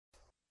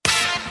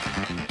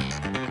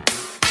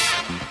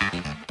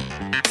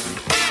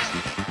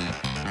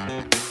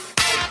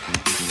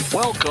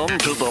Welcome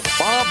to the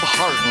Bob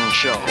Harden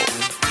Show,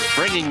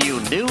 bringing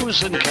you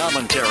news and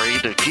commentary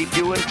to keep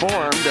you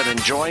informed and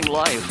enjoying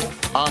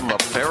life on the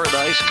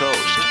Paradise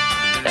Coast.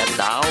 And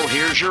now,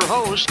 here's your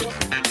host,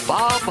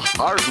 Bob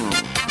Harden.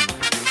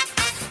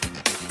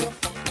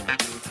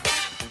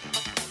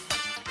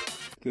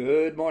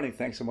 Good morning.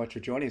 Thanks so much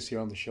for joining us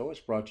here on the show. It's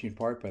brought to you in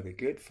part by the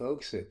good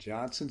folks at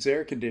Johnson's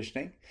Air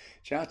Conditioning.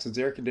 Johnson's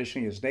Air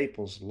Conditioning is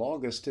Naples'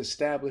 longest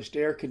established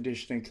air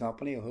conditioning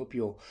company. I hope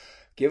you'll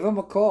give them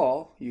a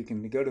call. You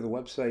can go to the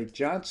website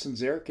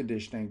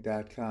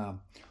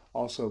johnsonsairconditioning.com.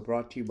 Also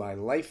brought to you by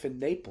Life in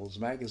Naples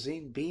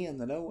magazine. Be in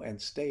the know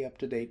and stay up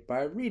to date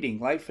by reading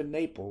Life in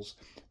Naples.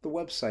 The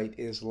website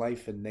is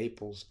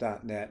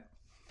lifeinnaples.net.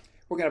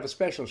 We're going to have a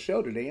special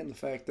show today, and the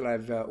fact that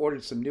I've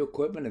ordered some new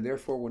equipment, and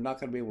therefore we're not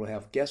going to be able to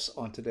have guests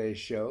on today's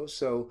show.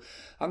 So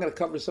I'm going to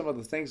cover some of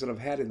the things that I've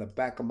had in the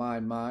back of my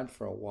mind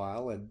for a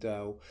while, and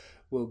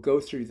we'll go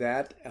through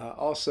that.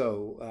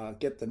 Also,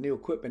 get the new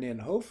equipment in.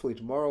 Hopefully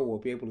tomorrow we'll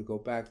be able to go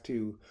back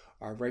to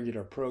our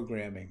regular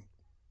programming.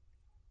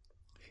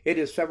 It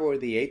is February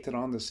the 8th, and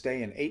on this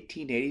day in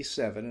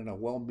 1887, in a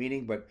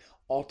well-meaning but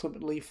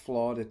ultimately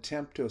flawed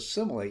attempt to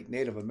assimilate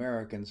Native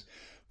Americans,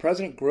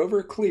 President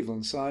Grover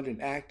Cleveland signed an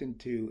act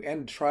to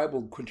end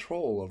tribal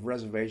control of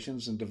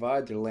reservations and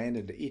divide their land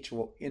into each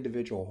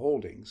individual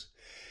holdings.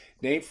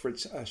 Named for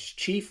its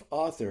chief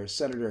author,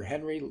 Senator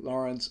Henry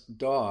Lawrence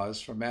Dawes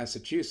from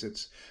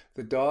Massachusetts,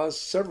 the Dawes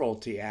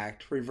Severalty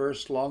Act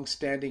reversed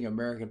long-standing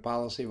American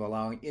policy of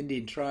allowing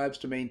Indian tribes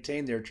to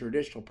maintain their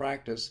traditional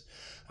practice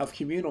of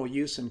communal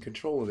use and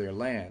control of their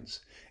lands.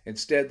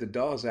 Instead, the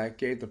Dawes Act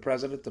gave the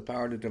president the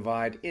power to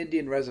divide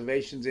Indian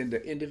reservations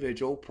into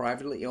individual,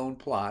 privately owned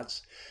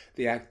plots.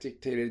 The act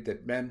dictated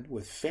that men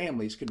with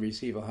families could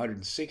receive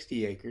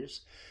 160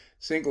 acres.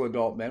 Single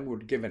adult men were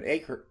given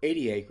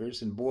 80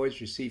 acres, and boys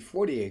received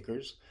 40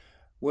 acres.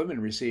 Women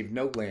received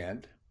no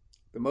land.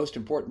 The most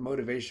important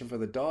motivation for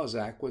the Dawes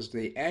Act was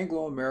the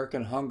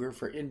Anglo-American hunger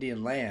for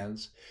Indian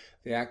lands.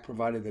 The act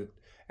provided that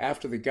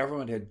after the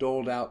government had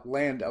doled out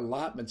land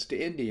allotments to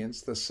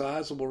Indians, the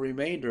sizable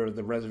remainder of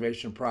the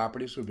reservation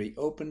properties would be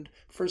opened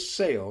for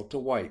sale to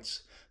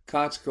whites.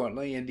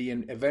 Consequently,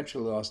 Indians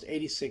eventually lost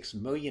 86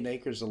 million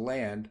acres of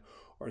land,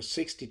 or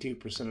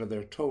 62% of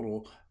their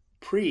total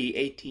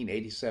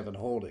pre-1887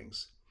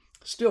 holdings.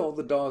 Still,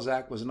 the Dawes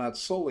Act was not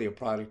solely a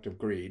product of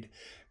greed.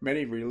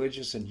 Many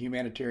religious and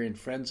humanitarian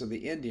friends of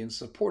the Indians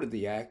supported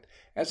the act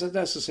as a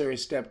necessary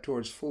step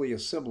towards fully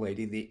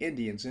assimilating the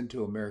Indians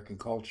into American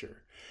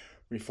culture.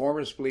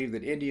 Reformers believed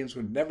that Indians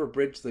would never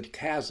bridge the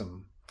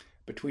chasm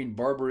between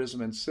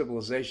barbarism and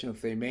civilization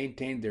if they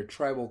maintained their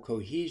tribal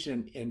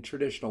cohesion in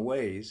traditional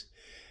ways.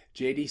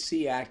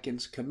 J.D.C.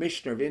 Atkins,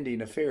 Commissioner of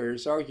Indian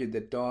Affairs, argued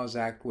that Dawes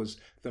Act was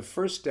the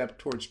first step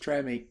towards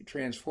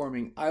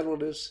transforming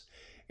idleness,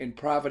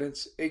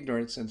 improvidence,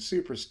 ignorance, and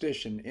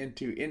superstition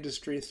into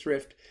industry,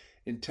 thrift,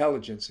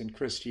 intelligence, and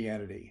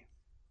Christianity.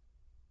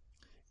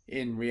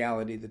 In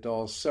reality, the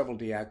Dawes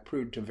Severalty Act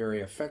proved a very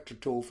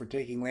effective tool for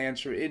taking lands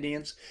from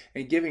Indians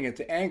and giving it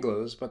to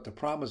Anglos, but the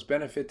promised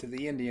benefit to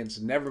the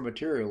Indians never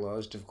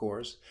materialized, of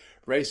course.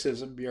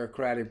 Racism,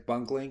 bureaucratic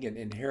bungling, and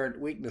inherent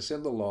weakness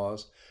in the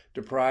laws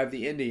deprived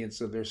the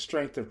Indians of their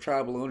strength of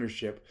tribal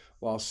ownership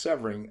while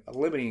severely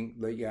limiting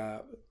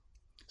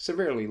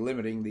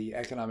the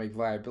economic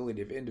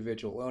viability of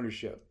individual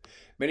ownership.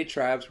 Many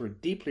tribes were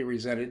deeply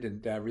resented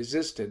and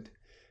resisted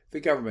the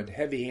government's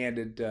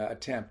heavy-handed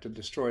attempt to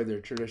destroy their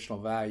traditional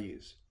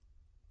values.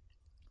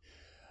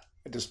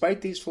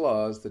 Despite these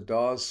flaws, the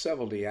Dawes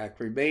Severalty Act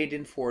remained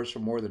in force for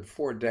more than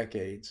 4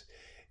 decades.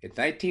 In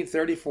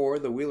 1934,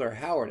 the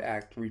Wheeler-Howard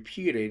Act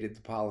repudiated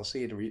the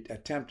policy and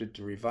attempted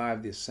to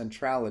revive the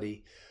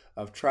centrality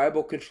of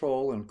tribal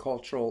control and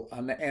cultural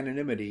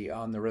anonymity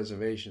on the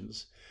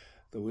reservations.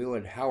 The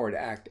Wheeler-Howard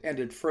Act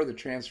ended further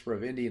transfer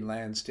of Indian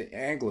lands to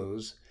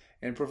Anglos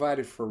and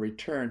provided for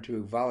return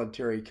to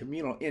voluntary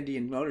communal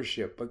Indian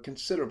ownership, but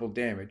considerable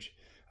damage,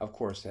 of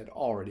course, had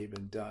already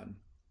been done.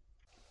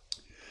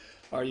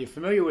 Are you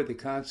familiar with the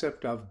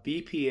concept of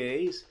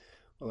BPAs?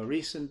 Well, a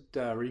recent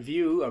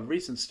review of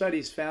recent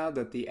studies found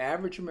that the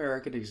average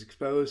American is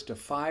exposed to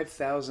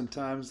 5,000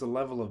 times the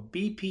level of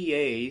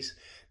BPAs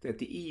that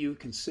the EU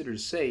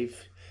considers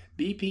safe.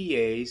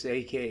 BPAs,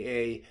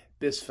 aka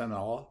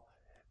bisphenol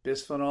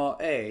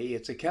A,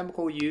 it's a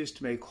chemical used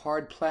to make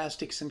hard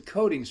plastics and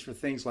coatings for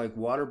things like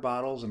water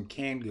bottles and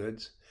canned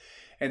goods,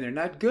 and they're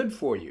not good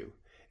for you.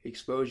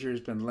 Exposure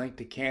has been linked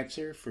to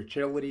cancer,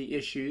 fertility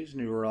issues,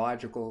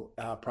 neurological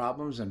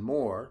problems, and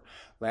more.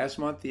 Last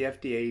month, the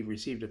FDA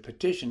received a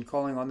petition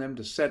calling on them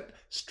to set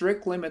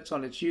strict limits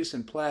on its use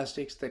in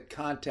plastics that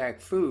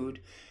contact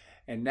food,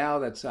 and now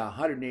that's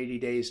 180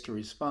 days to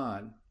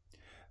respond.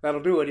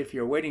 That'll do it. If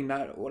you're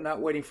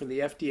not waiting for the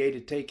FDA to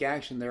take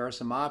action, there are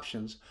some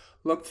options.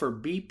 Look for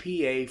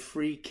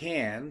BPA-free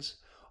cans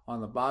On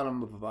the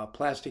bottom of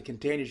plastic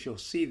containers, you'll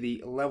see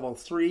the level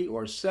 3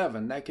 or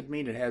 7. That could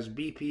mean it has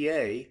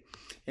BPA.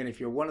 And if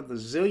you're one of the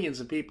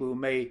zillions of people who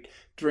may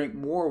drink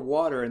more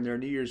water in their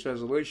New Year's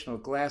resolution, a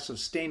glass of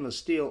stainless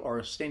steel or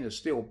a stainless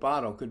steel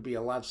bottle could be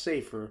a lot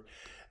safer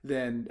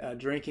than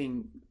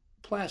drinking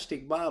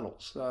plastic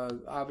bottles.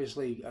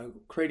 Obviously,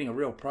 creating a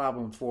real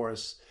problem for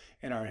us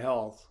in our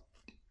health.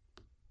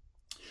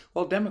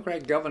 Well,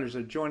 Democrat governors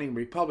are joining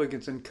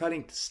Republicans in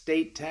cutting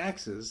state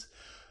taxes.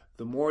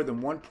 The more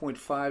than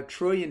 $1.5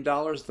 trillion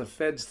the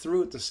feds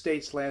threw at the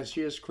states last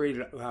year has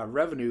created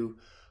revenue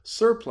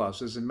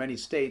surpluses in many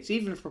states.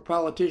 Even for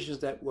politicians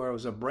that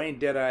was a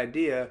brain-dead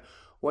idea,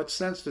 what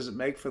sense does it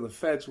make for the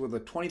feds with a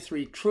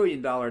 $23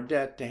 trillion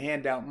debt to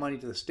hand out money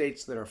to the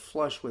states that are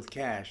flush with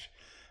cash?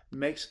 It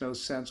makes no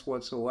sense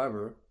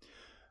whatsoever.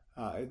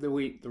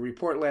 The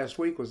report last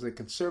week was that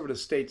conservative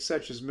states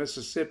such as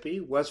Mississippi,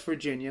 West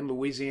Virginia, and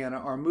Louisiana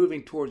are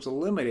moving towards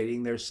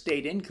eliminating their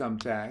state income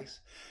tax.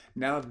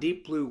 Now,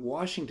 deep blue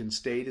Washington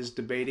state is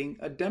debating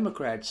a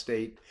Democrat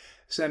state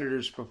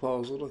senator's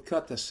proposal to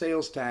cut the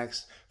sales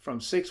tax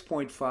from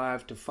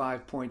 6.5 to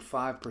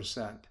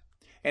 5.5%.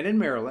 And in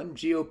Maryland,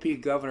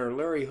 GOP Governor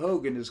Larry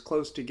Hogan is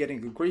close to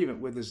getting agreement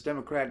with his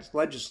Democrat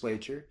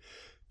legislature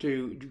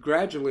to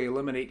gradually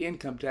eliminate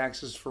income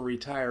taxes for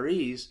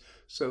retirees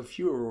so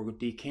fewer will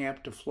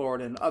decamp to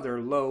Florida and other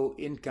low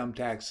income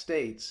tax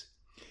states.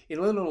 In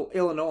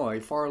Illinois,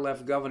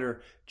 far-left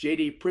Governor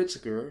J.D.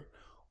 Pritzker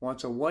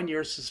wants a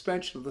one-year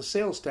suspension of the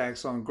sales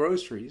tax on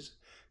groceries.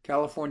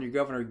 California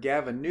Governor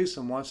Gavin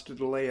Newsom wants to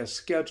delay a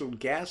scheduled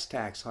gas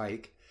tax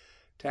hike.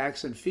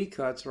 Tax and fee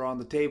cuts are on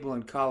the table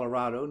in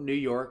Colorado, New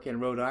York, and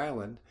Rhode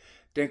Island.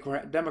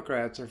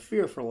 Democrats are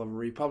fearful of a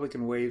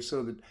Republican wave,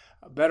 so that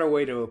a better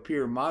way to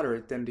appear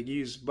moderate than to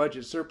use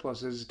budget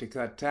surpluses to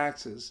cut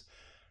taxes.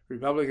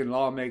 Republican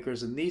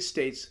lawmakers in these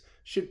states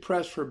should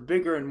press for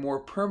bigger and more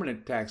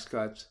permanent tax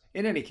cuts.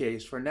 In any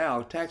case, for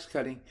now, tax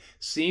cutting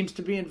seems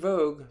to be in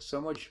vogue.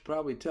 Someone should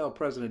probably tell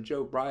President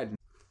Joe Biden.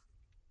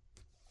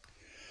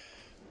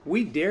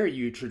 We dare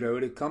you, Trudeau,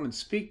 to come and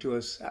speak to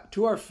us,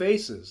 to our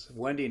faces.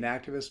 Wendy, an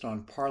activist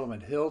on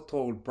Parliament Hill,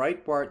 told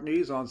Breitbart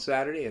News on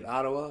Saturday at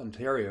Ottawa,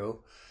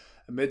 Ontario,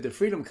 amid the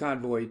Freedom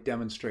Convoy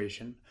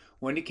demonstration.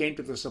 Wendy came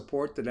to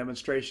support the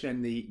demonstration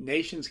in the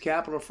nation's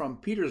capital from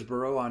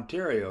Peterborough,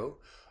 Ontario,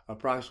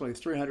 approximately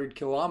 300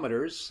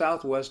 kilometers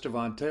southwest of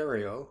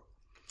Ontario,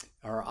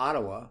 or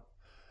Ottawa.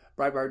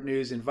 Breitbart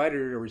News invited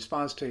her to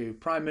respond to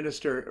Prime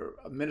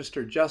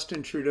Minister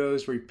Justin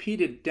Trudeau's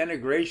repeated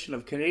denigration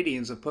of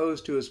Canadians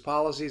opposed to his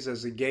policies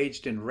as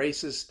engaged in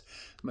racist,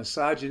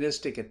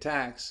 misogynistic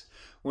attacks.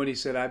 When he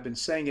said, "I've been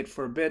saying it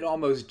for a bit,"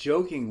 almost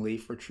jokingly,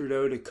 for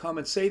Trudeau to come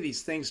and say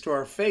these things to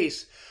our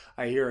face.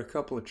 I hear a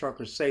couple of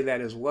truckers say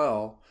that as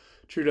well.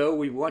 Trudeau,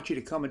 we want you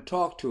to come and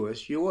talk to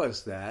us. You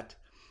was that.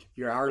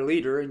 You're our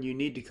leader, and you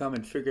need to come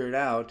and figure it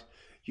out.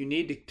 You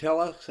need to tell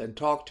us and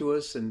talk to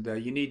us, and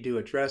you need to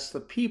address the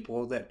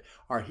people that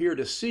are here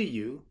to see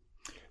you.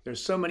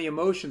 There's so many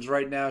emotions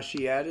right now,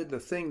 she added. The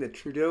thing that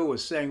Trudeau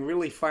was saying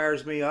really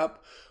fires me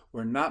up.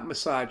 We're not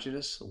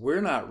misogynists.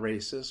 We're not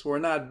racist. We're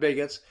not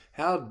bigots.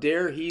 How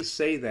dare he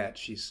say that,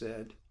 she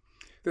said.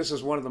 This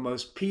is one of the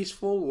most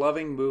peaceful,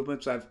 loving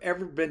movements I've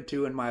ever been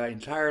to in my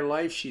entire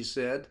life, she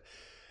said.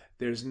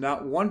 There's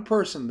not one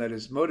person that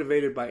is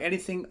motivated by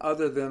anything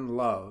other than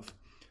love.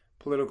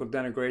 Political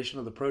denigration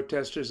of the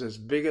protesters as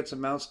bigots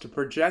amounts to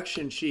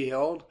projection, she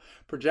held.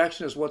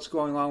 Projection is what's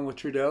going on with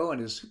Trudeau and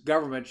his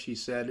government, she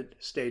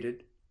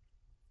stated.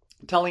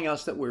 Telling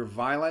us that we're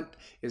violent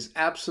is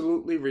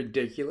absolutely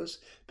ridiculous,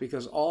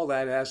 because all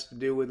that has to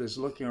do with is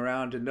looking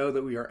around to know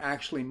that we are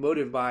actually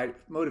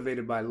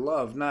motivated by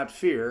love, not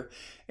fear.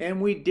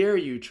 And we dare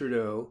you,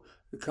 Trudeau,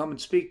 to come and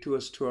speak to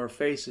us to our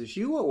faces.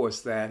 You owe us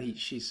that,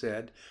 she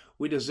said.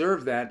 We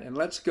deserve that, and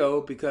let's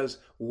go, because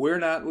we're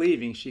not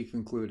leaving, she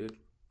concluded.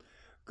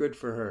 Good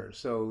for her.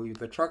 So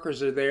the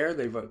truckers are there.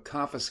 They've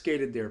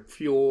confiscated their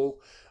fuel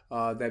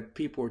that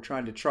people were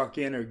trying to truck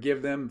in or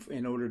give them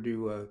in order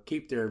to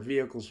keep their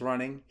vehicles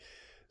running.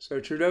 So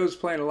Trudeau's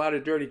playing a lot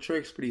of dirty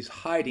tricks, but he's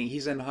hiding.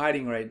 He's in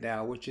hiding right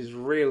now, which is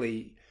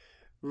really,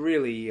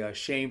 really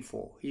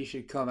shameful. He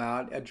should come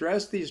out,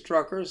 address these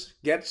truckers,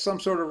 get some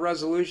sort of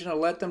resolution,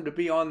 and let them to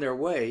be on their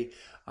way.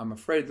 I'm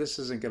afraid this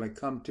isn't going to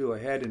come to a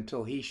head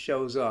until he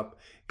shows up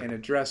and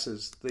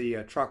addresses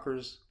the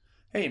truckers.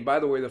 Hey, and by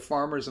the way, the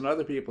farmers and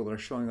other people that are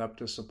showing up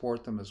to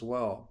support them as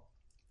well.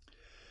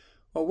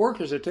 Well,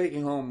 workers are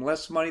taking home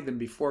less money than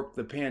before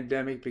the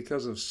pandemic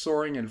because of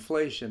soaring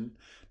inflation.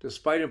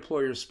 Despite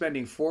employers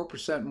spending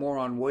 4% more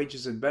on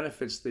wages and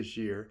benefits this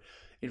year,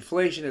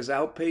 inflation has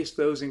outpaced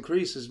those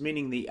increases,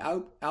 meaning the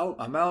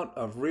amount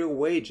of real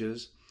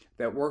wages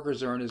that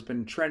workers earn has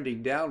been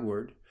trending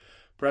downward.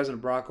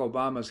 President Barack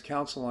Obama's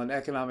Council on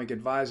Economic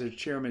Advisors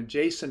Chairman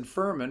Jason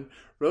Furman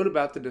wrote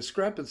about the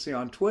discrepancy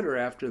on Twitter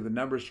after the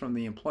numbers from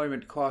the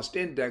Employment Cost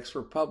Index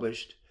were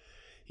published.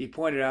 He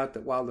pointed out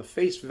that while the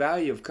face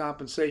value of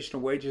compensation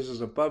and wages is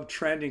above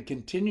trend and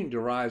continuing to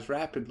rise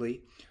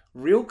rapidly,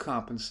 real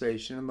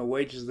compensation and the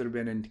wages that have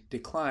been in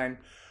decline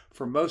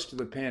for most of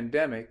the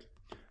pandemic,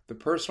 The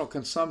Personal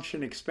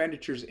Consumption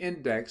Expenditures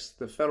Index,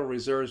 the Federal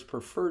Reserve's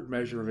preferred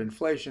measure of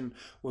inflation,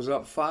 was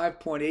up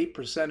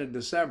 5.8% in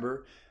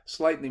December,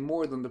 slightly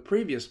more than the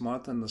previous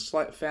month and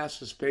the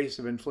fastest pace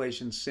of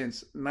inflation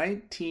since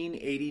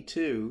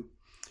 1982.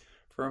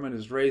 Furman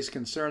has raised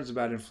concerns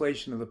about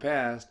inflation in the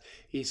past.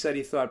 He said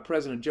he thought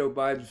President Joe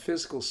Biden's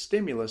fiscal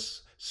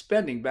stimulus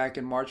spending back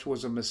in March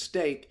was a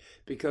mistake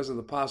because of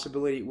the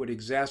possibility it would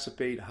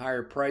exacerbate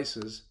higher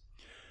prices.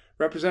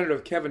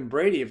 Representative Kevin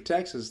Brady of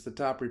Texas, the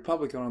top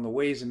Republican on the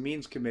Ways and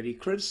Means Committee,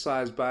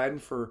 criticized Biden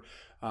for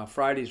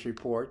Friday's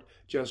report.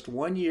 Just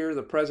 1 year,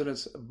 the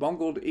president's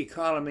bungled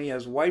economy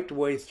has wiped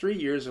away 3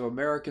 years of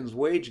Americans'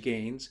 wage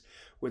gains,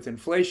 with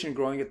inflation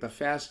growing at the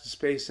fastest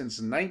pace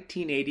since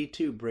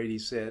 1982, Brady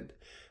said.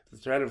 The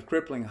threat of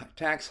crippling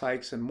tax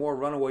hikes and more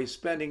runaway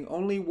spending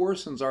only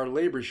worsens our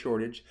labor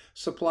shortage,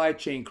 supply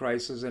chain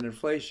crisis, and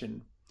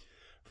inflation.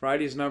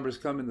 Friday's numbers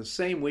come in the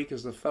same week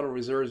as the Federal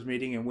Reserve's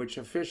meeting, in which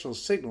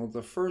officials signaled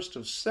the first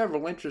of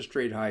several interest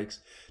rate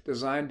hikes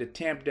designed to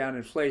tamp down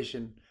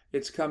inflation.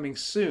 It's coming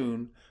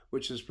soon,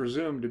 which is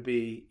presumed to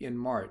be in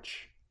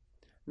March.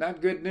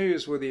 Not good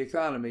news with the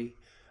economy.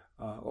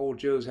 Old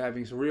Joe's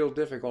having some real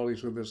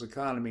difficulties with his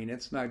economy, and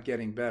it's not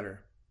getting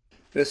better.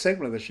 This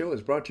segment of the show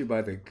is brought to you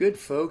by the good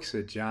folks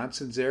at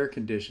Johnson's Air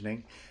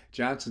Conditioning.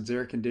 Johnson's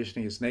Air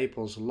Conditioning is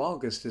Naples'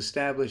 longest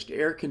established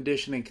air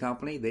conditioning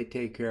company. They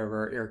take care of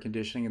our air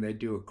conditioning, and they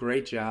do a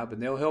great job, and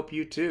they'll help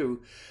you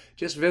too.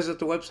 Just visit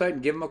the website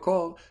and give them a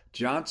call,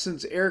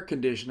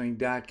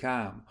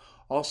 johnsonsairconditioning.com.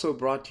 Also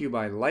brought to you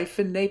by Life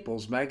in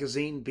Naples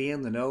magazine. Be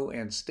in the know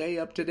and stay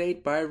up to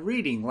date by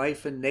reading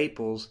Life in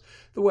Naples.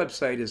 The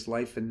website is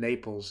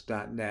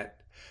lifeinnaples.net.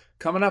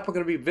 Coming up, we're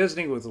going to be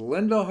visiting with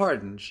Linda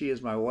Harden. She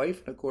is my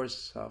wife, and of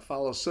course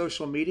follows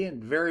social media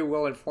and very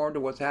well informed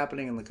of what's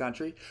happening in the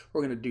country.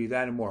 We're going to do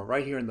that and more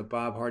right here in the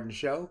Bob Harden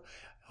Show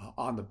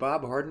on the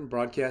Bob Harden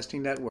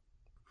Broadcasting Network.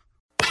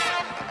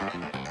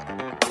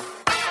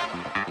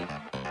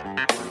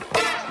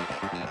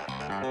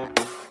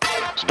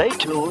 Stay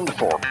tuned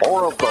for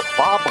more of the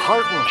Bob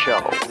Harden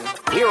Show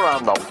here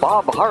on the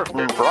Bob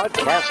Harden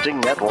Broadcasting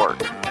Network.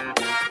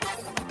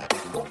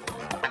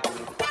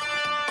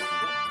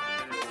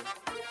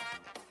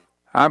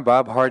 I'm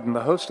Bob Harden,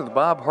 the host of the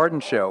Bob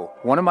Harden Show.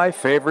 One of my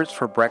favorites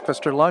for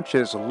breakfast or lunch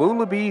is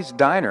Lulabee's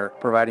Diner,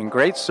 providing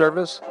great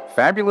service,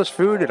 fabulous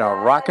food, and a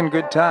rockin'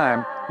 good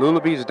time.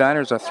 Lulabee's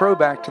Diner is a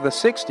throwback to the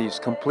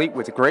 60s, complete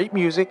with great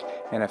music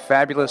and a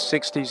fabulous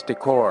 60s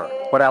decor.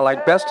 What I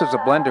like best is a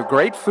blend of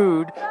great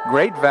food,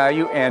 great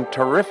value, and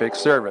terrific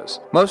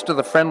service. Most of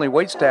the friendly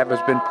waitstaff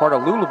has been part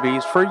of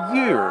Lulabee's for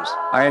years.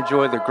 I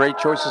enjoy the great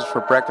choices for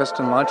breakfast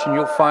and lunch, and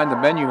you'll find the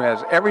menu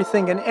has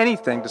everything and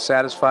anything to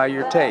satisfy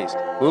your taste.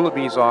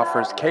 Lulabee's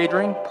offers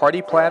catering,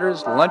 party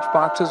platters, lunch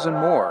boxes, and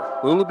more.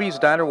 Lulabee's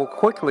Diner will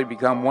quickly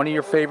become one of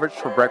your favorites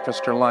for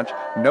breakfast or lunch.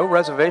 No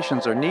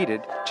reservations are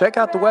needed. Check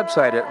out the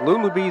website at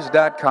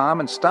lulabees.com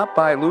and stop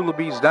by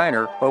Lulabee's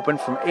Diner, open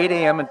from 8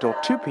 a.m. until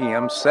 2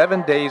 p.m.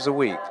 7 days a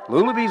week.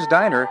 Lulabee's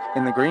Diner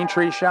in the Green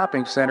Tree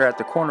Shopping Center at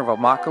the corner of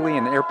Immokalee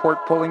and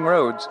Airport Pulling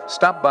Roads.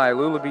 Stop by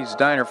Lulabee's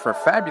Diner for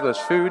fabulous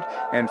food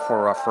and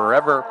for a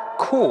forever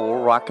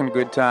cool rockin'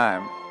 good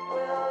time.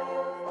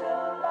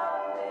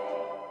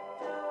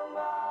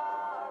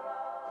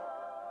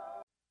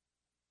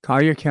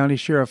 Collier County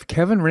Sheriff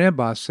Kevin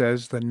Rambas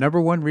says the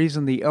number one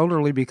reason the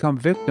elderly become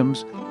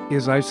victims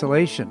is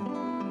isolation.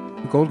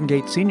 The Golden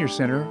Gate Senior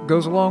Center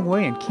goes a long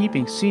way in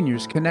keeping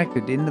seniors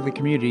connected into the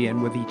community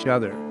and with each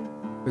other.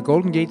 The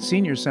Golden Gate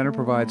Senior Center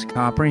provides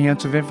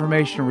comprehensive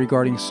information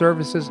regarding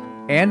services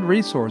and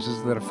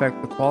resources that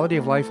affect the quality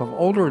of life of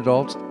older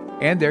adults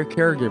and their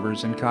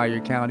caregivers in Collier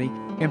County,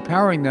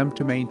 empowering them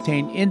to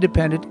maintain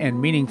independent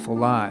and meaningful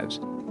lives.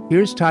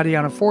 Here's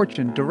Tatiana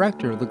Fortune,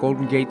 Director of the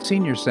Golden Gate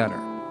Senior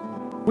Center.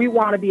 We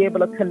want to be able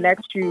to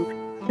connect you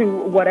to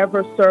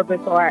whatever service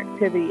or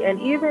activity.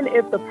 And even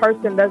if the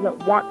person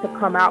doesn't want to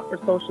come out for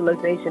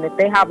socialization, if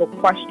they have a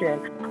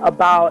question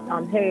about,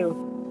 hey,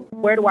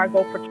 where do I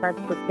go for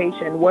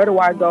transportation? Where do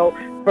I go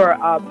for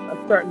a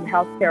certain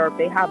health care? If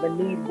they have a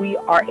need, we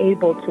are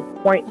able to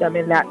point them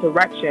in that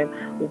direction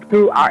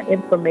through our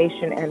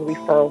information and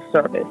referral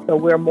service. So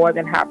we're more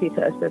than happy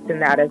to assist in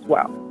that as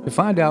well. To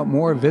find out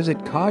more, visit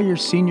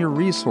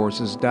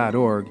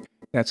CollierSeniorResources.org.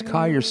 That's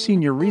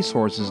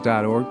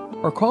CollierSeniorResources.org,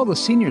 or call the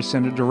Senior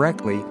Center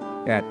directly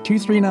at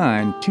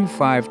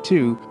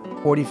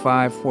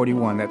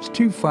 239-252-4541. That's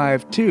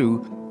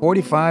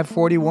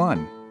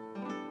 252-4541.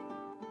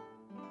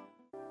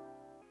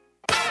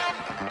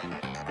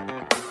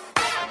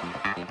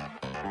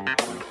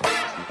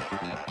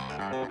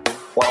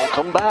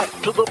 Welcome back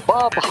to the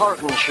Bob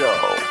Harden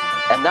Show.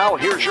 And now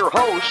here's your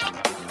host,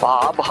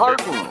 Bob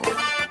Harden.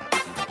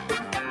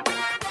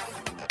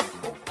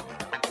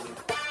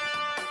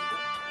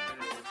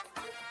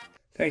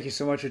 Thank you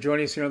so much for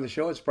joining us here on the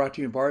show. It's brought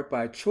to you in part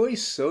by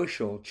Choice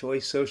Social.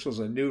 Choice Social is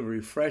a new,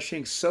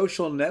 refreshing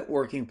social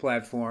networking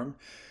platform.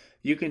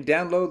 You can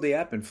download the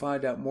app and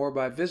find out more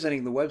by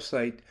visiting the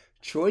website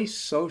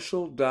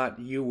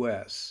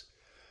choicesocial.us.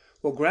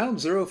 Well, ground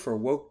zero for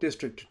woke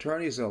district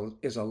attorneys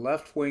is a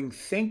left-wing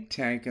think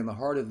tank in the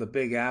heart of the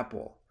Big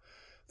Apple.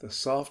 The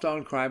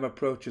soft-on-crime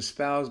approach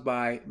espoused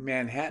by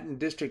Manhattan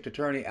District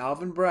Attorney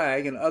Alvin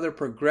Bragg and other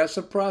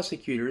progressive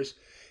prosecutors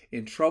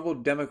in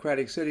troubled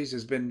Democratic cities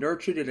has been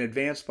nurtured and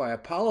advanced by a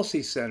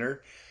policy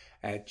center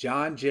at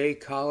John Jay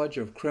College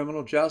of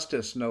Criminal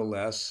Justice, no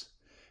less.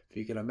 If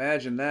you can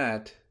imagine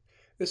that.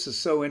 This is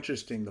so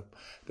interesting.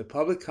 The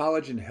public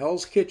college in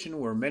Hell's Kitchen,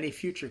 where many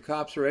future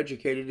cops are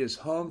educated, is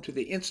home to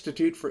the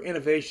Institute for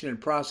Innovation in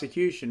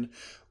Prosecution,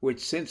 which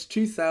since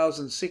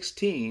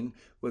 2016,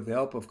 with the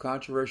help of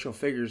controversial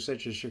figures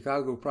such as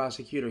Chicago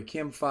prosecutor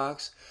Kim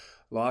Foxx,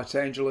 Los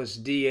Angeles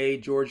DA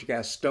George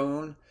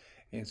Gaston,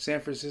 and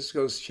San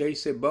Francisco's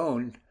Chase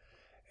Bone,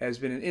 has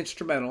been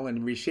instrumental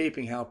in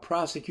reshaping how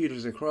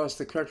prosecutors across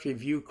the country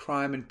view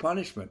crime and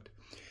punishment.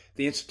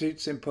 The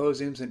Institute's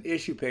symposiums and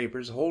issue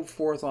papers hold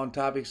forth on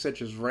topics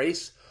such as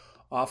race,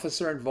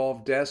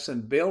 officer-involved deaths,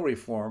 and bail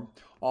reform,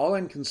 all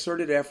in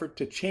concerted effort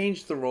to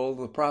change the role of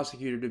the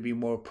prosecutor to be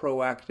more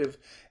proactive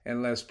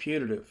and less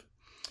punitive.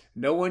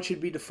 No one should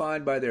be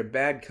defined by their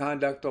bad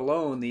conduct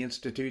alone, the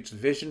Institute's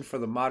Vision for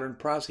the Modern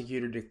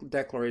Prosecutor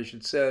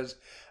Declaration says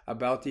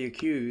about the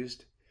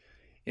accused.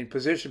 In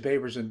position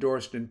papers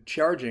endorsed in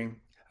charging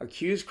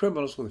accused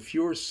criminals with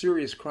fewer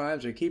serious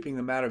crimes or keeping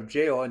them out of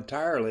jail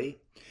entirely,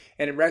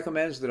 and it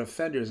recommends that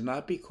offenders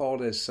not be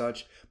called as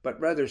such, but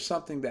rather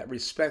something that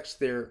respects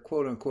their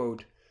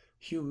quote-unquote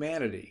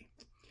humanity.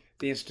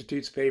 The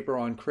Institute's paper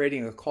on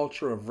creating a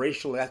culture of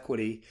racial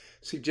equity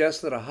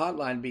suggests that a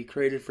hotline be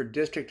created for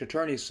district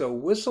attorneys so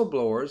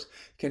whistleblowers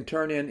can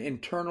turn in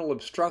internal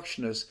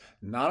obstructionists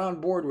not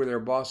on board with their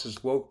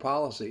boss's woke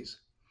policies.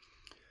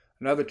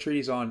 Another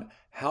treatise on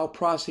how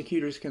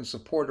prosecutors can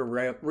support a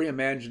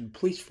reimagined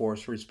police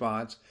force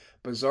response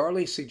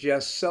bizarrely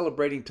suggests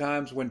celebrating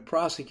times when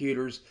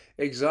prosecutors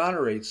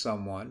exonerate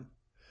someone.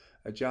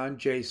 A John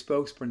Jay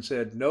spokesman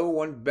said, "No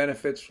one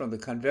benefits from the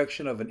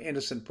conviction of an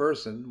innocent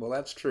person." Well,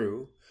 that's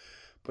true.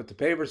 But the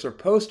papers are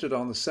posted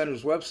on the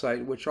center's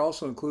website, which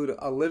also include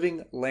a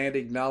living land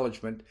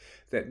acknowledgement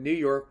that New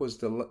York was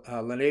the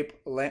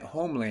Lenape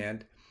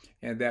homeland,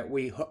 and that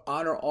we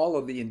honor all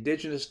of the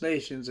indigenous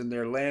nations in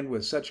their land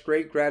with such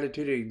great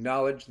gratitude to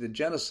acknowledge the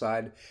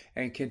genocide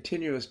and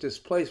continuous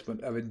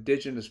displacement of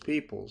indigenous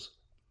peoples.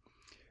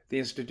 The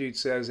Institute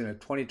says in a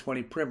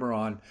 2020 primer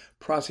on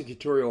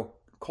prosecutorial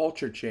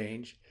culture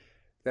change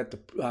that the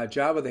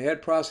job of the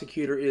head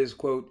prosecutor is,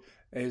 quote,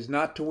 is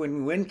not to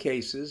win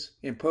cases,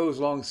 impose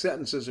long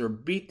sentences, or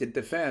beat the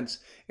defense.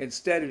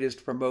 Instead, it is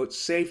to promote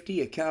safety,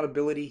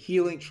 accountability,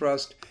 healing,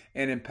 trust,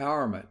 and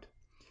empowerment.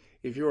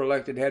 If you were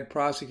elected head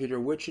prosecutor,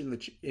 which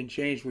in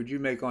change would you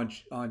make on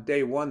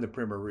day one, the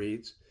primer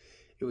reads.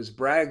 It was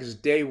Bragg's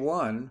day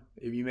one,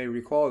 if you may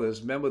recall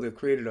this, memo that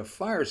created a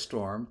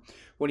firestorm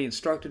when he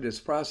instructed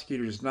his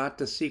prosecutors not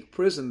to seek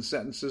prison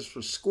sentences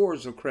for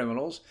scores of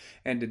criminals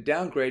and to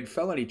downgrade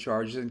felony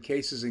charges in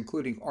cases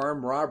including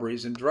armed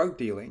robberies and drug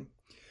dealing.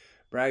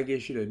 Bragg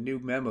issued a new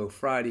memo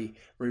Friday,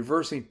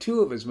 reversing two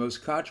of his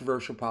most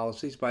controversial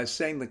policies by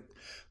saying that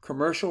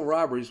commercial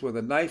robberies with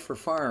a knife or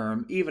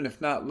firearm, even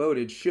if not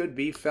loaded, should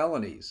be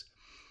felonies.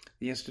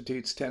 The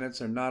Institute's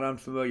tenants are not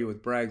unfamiliar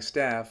with Bragg's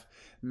staff.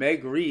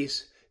 Meg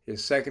Reese,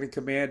 his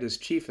second-in-command as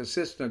chief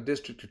assistant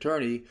district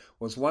attorney,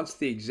 was once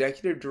the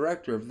executive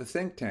director of the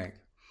think tank.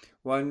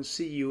 One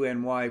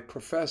CUNY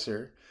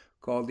professor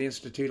called the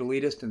Institute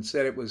elitist and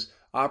said it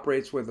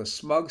operates with a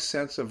smug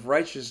sense of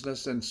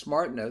righteousness and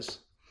smartness.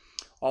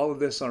 All of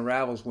this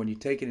unravels when you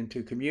take it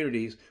into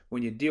communities,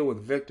 when you deal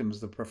with victims,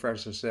 the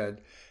professor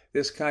said.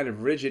 This kind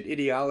of rigid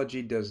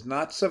ideology does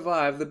not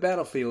survive the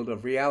battlefield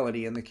of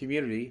reality in the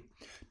community.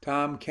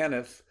 Tom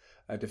Kenneth,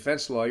 a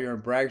defense lawyer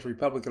and Bragg's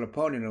Republican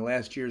opponent in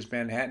last year's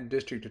Manhattan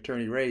District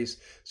Attorney race,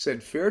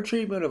 said fair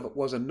treatment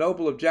was a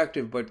noble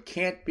objective but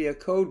can't be a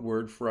code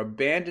word for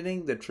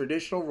abandoning the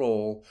traditional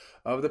role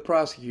of the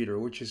prosecutor,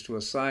 which is to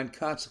assign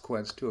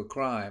consequence to a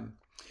crime.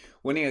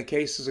 Winning a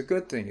case is a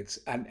good thing. It's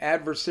an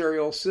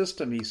adversarial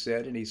system, he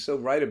said, and he's so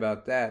right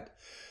about that.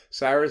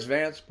 Cyrus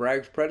Vance,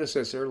 Bragg's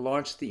predecessor,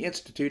 launched the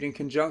Institute in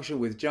conjunction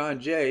with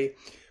John Jay,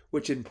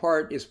 which in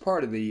part is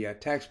part of the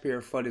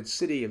taxpayer-funded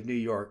City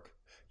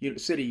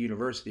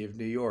University of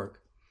New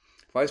York.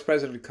 Vice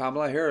President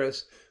Kamala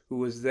Harris, who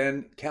was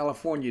then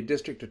California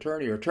District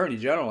Attorney, or Attorney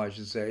General, I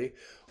should say,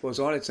 was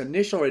on its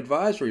initial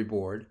advisory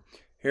board.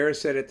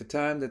 Harris said at the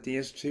time that the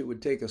Institute would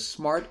take a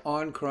smart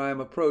on-crime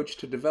approach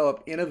to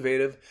develop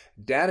innovative,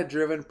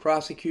 data-driven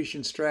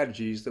prosecution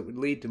strategies that would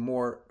lead to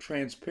more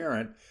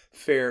transparent,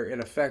 fair,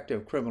 and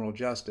effective criminal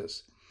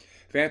justice.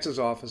 Vance's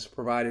office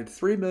provided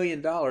 $3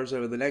 million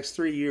over the next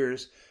 3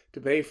 years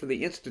to pay for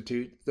the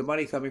Institute, the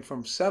money coming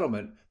from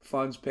settlement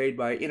funds paid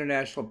by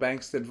international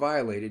banks that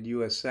violated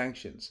U.S.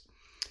 sanctions.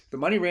 The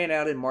money ran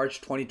out in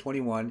March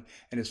 2021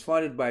 and is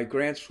funded by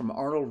grants from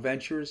Arnold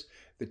Ventures,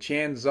 the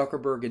Chan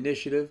Zuckerberg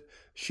Initiative,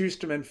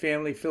 Schusterman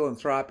Family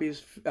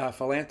Philanthropies,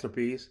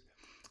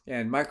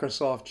 and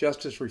Microsoft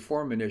Justice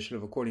Reform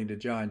Initiative, according to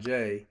John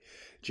Jay.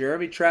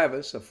 Jeremy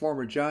Travis, a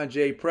former John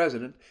Jay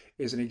president,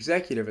 is an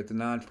executive at the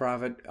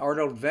nonprofit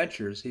Arnold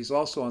Ventures. He's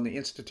also on the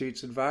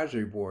Institute's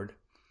advisory board.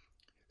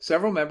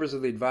 Several members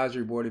of the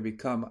advisory board have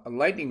become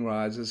lightning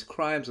rods as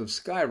crimes have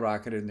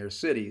skyrocketed in their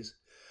cities.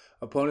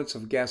 Opponents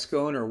of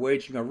Gascon are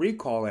waging a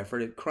recall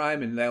effort as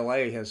crime in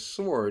LA has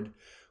soared,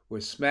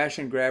 with smash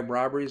and grab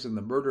robberies and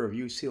the murder of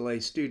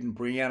UCLA student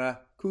Brianna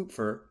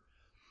Kupfer.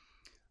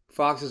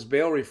 Fox's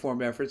bail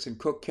reform efforts in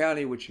Cook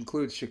County, which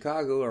includes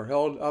Chicago, are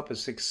held up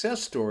as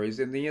success stories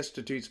in the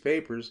Institute's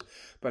papers,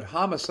 but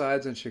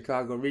homicides in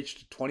Chicago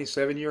reached a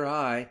 27-year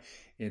high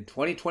in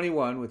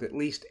 2021 with at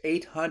least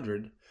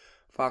 800.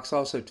 Fox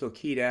also took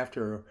heat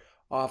after her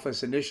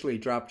office initially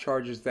dropped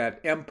charges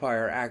that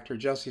Empire actor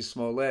Jussie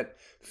Smollett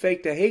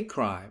faked a hate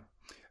crime.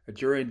 A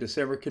jury in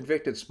December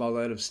convicted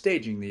Smollett of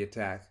staging the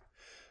attack.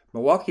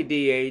 Milwaukee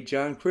DA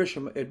John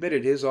Grisham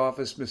admitted his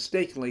office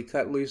mistakenly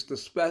cut loose the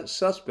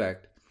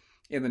suspect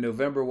in the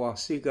November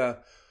Waukesha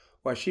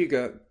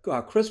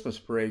Christmas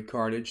parade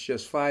carnage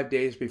just 5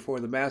 days before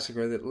the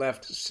massacre that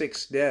left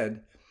 6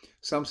 dead.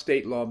 Some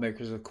state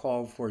lawmakers have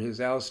called for his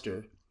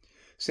ouster.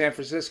 San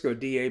Francisco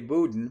DA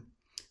Boudin,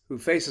 who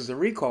faces a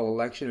recall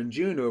election in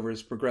June over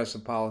his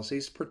progressive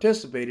policies,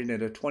 participated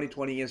in a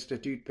 2020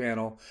 Institute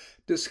panel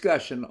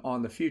discussion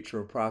on the future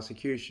of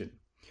prosecution.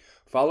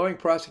 Following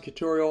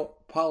prosecutorial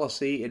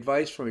policy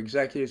advice from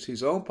executives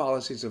whose own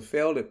policies have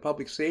failed at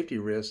public safety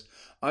risks,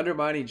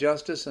 undermining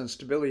justice and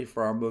stability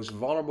for our most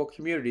vulnerable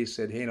communities,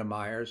 said Hannah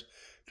Myers,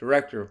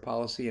 Director of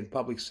Policy and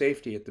Public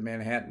Safety at the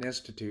Manhattan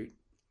Institute.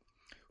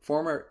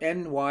 Former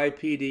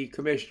NYPD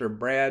Commissioner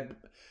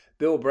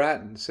Bill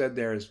Bratton said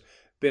there has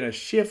been a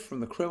shift from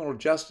the criminal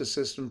justice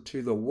system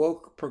to the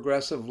woke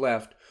progressive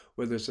left,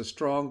 where there's a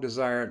strong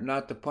desire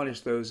not to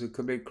punish those who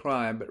commit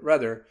crime, but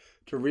rather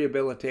to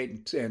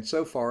rehabilitate, and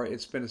so far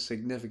it's been a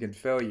significant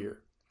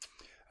failure.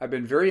 I've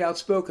been very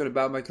outspoken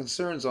about my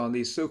concerns on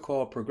these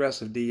so-called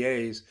progressive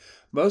DAs.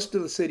 Most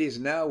of the cities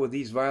now with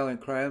these violent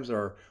crimes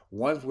are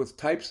ones with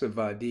types of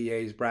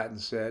DAs, Bratton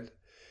said.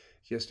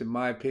 Just in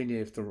my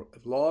opinion, if the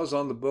law's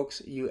on the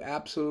books, you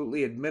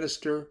absolutely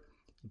administer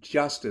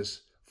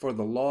justice for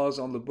the laws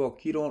on the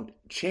book. You don't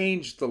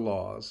change the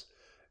laws.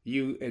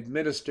 You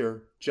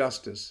administer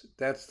justice.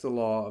 That's the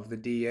law of the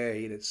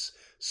DA. And it's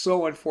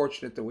so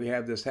unfortunate that we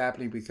have this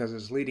happening because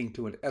it's leading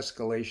to an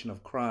escalation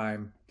of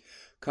crime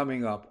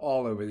coming up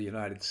all over the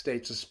United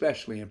States,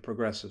 especially in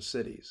progressive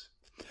cities.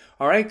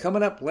 All right,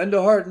 coming up,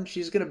 Linda Harden.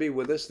 She's going to be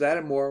with us, that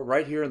and more,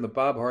 right here on The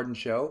Bob Harden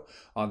Show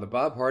on the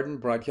Bob Harden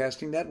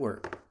Broadcasting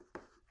Network.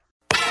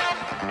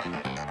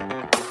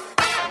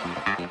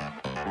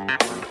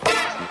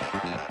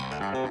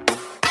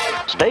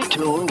 Stay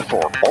tuned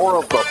for more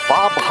of The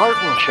Bob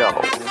Harden Show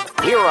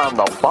here on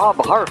the Bob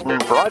Harden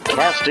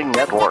Broadcasting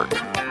Network.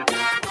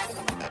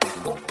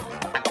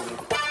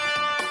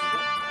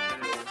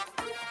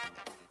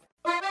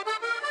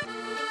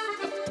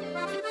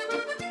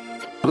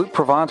 Blue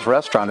Provence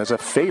Restaurant is a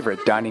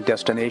favorite dining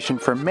destination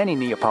for many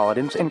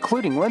Neapolitans,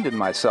 including Linda and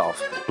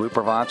myself. Blue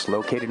Provence,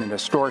 located in a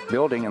historic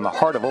building in the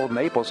heart of Old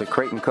Naples at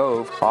Creighton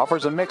Cove,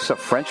 offers a mix of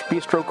French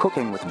bistro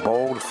cooking with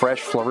bold,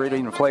 fresh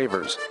Floridian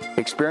flavors.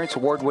 Experience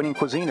award-winning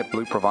cuisine at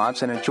Blue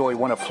Provence and enjoy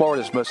one of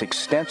Florida's most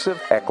extensive,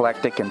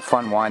 eclectic, and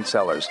fun wine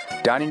cellars.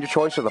 Dining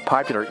choice of the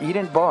popular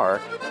Eden Bar,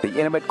 the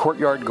intimate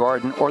Courtyard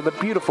Garden, or the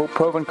beautiful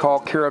Provencal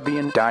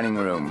Caribbean Dining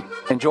Room.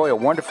 Enjoy a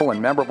wonderful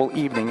and memorable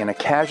evening in a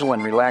casual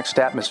and relaxed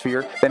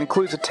atmosphere that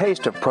includes a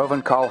taste of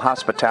Provencal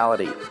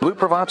hospitality. Blue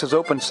Provence is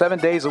open 7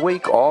 days a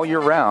week all year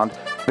round.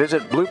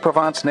 Visit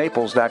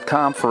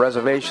BlueProvenceNaples.com for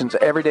reservations,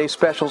 everyday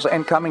specials,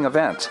 and coming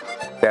events.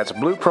 That's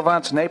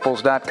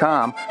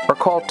BlueProvenceNaples.com or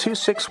call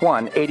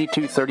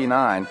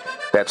 261-8239.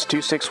 That's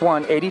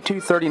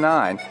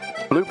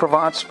 261-8239. Blue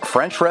Provence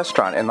French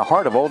Restaurant in the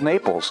heart of Old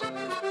Naples.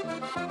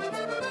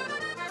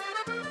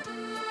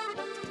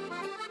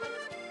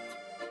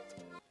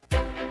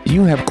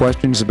 You have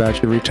questions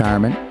about your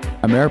retirement?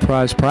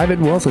 Ameriprise Private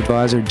Wealth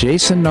Advisor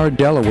Jason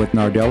Nardella with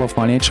Nardella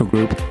Financial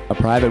Group, a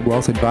private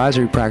wealth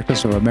advisory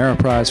practice of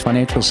Ameriprise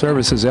Financial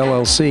Services,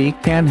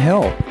 LLC, can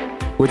help.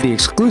 With the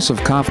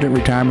exclusive Confident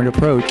Retirement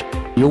approach,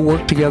 you'll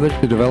work together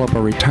to develop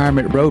a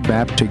retirement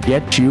roadmap to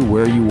get you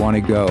where you want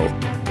to go.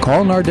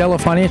 Call Nardella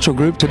Financial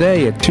Group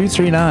today at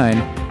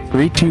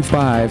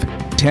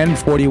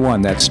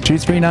 239-325-1041. That's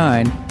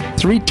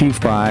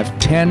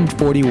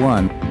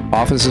 239-325-1041.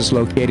 Office is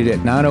located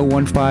at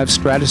 9015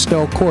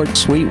 Stratosdale Court,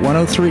 Suite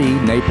 103,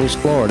 Naples,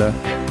 Florida.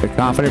 The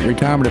Confident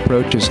Retirement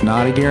approach is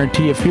not a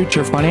guarantee of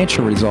future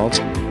financial results.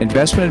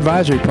 Investment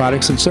advisory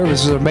products and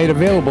services are made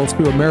available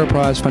through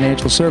Ameriprise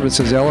Financial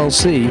Services,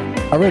 LLC,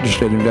 a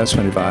registered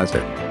investment advisor.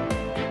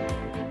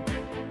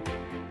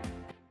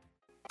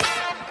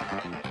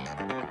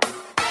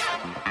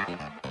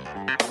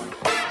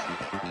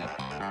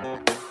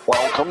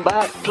 Welcome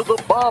back to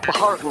the Bob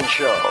Harden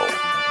Show.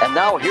 And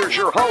now here's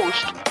your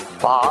host,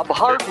 Bob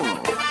Harden.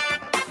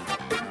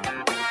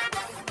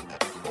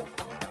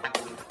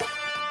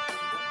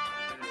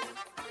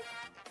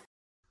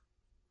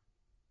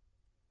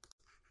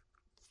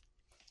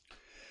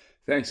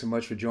 Thanks so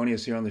much for joining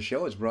us here on the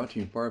show. It's brought to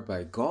you in part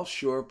by Gulf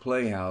Shore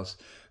Playhouse,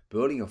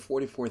 building a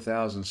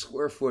 44,000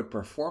 square foot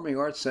performing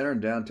arts center in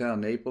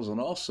downtown Naples,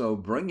 and also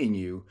bringing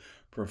you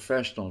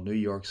professional New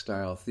York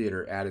style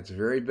theater at its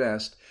very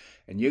best.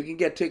 And you can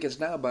get tickets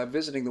now by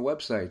visiting the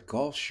website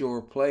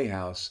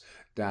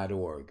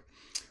gulfshoreplayhouse.org.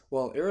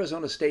 Well,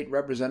 Arizona State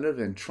Representative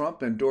and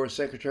Trump-endorsed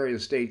Secretary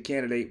of State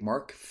candidate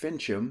Mark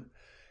Finchem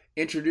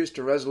introduced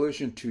a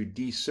resolution to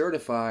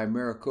decertify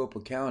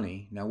Maricopa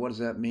County. Now, what does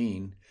that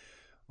mean?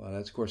 Well,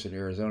 that's, of course, in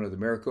Arizona. The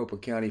Maricopa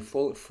County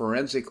full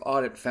forensic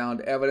audit found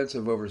evidence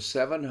of over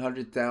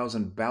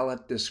 700,000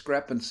 ballot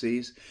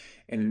discrepancies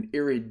in an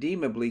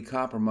irredeemably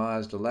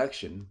compromised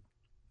election.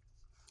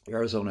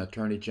 Arizona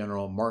Attorney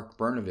General Mark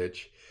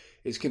Brnovich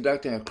is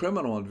conducting a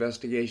criminal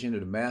investigation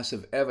into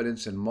massive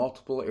evidence in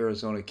multiple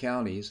Arizona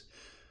counties.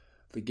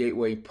 The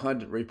Gateway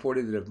Pundit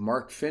reported that if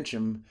Mark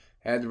Finchem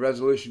had the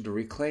resolution to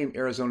reclaim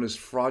Arizona's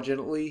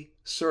fraudulently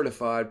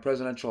certified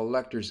presidential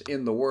electors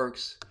in the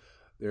works,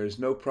 there is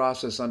no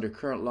process under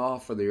current law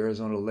for the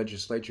Arizona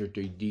legislature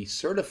to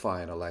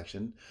decertify an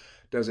election.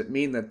 Does it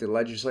mean that the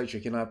legislature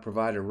cannot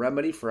provide a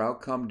remedy for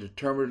outcome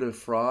determinative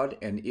fraud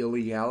and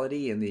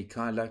illegality in the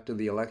conduct of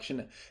the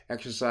election,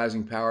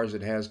 exercising powers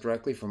it has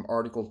directly from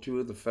Article 2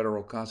 of the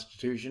federal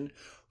Constitution?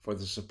 For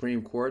the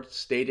Supreme Court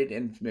stated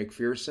in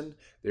McPherson,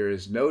 there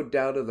is no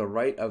doubt of the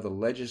right of the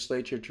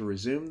legislature to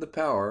resume the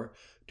power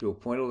to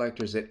appoint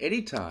electors at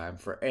any time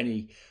for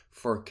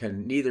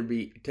can neither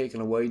be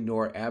taken away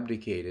nor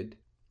abdicated.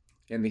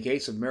 In the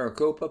case of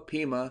Maricopa,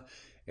 Pima,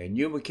 and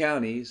Yuma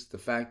counties, the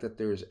fact that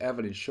there is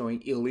evidence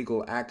showing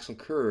illegal acts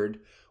occurred,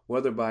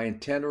 whether by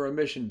intent or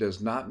omission,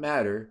 does not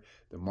matter.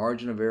 The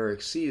margin of error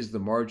exceeds the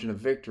margin of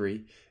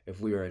victory. If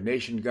we are a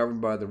nation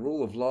governed by the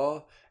rule of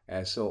law,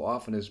 as so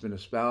often has been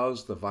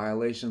espoused, the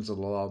violations of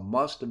the law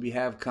must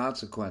have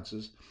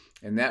consequences.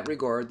 In that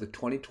regard, the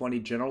 2020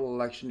 general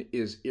election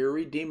is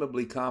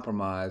irredeemably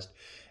compromised,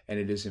 and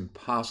it is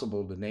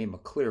impossible to name a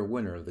clear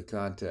winner of the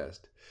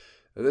contest.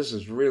 This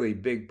is really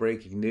big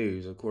breaking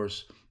news. Of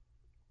course,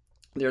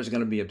 there's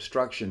going to be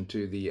obstruction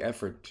to the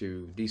effort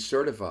to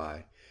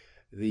decertify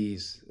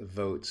these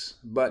votes.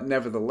 But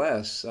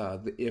nevertheless,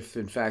 if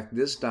in fact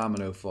this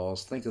domino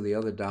falls, think of the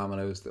other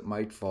dominoes that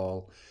might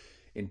fall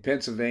in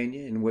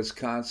Pennsylvania, in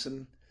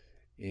Wisconsin,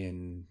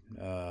 in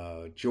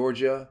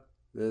Georgia.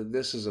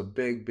 This is a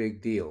big,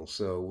 big deal.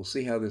 So we'll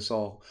see how this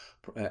all,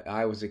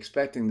 I was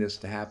expecting this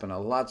to happen a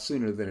lot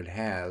sooner than it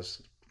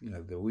has.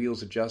 The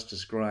wheels of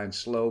justice grind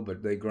slow,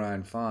 but they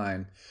grind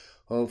fine.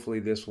 Hopefully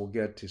this will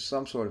get to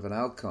some sort of an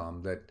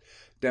outcome that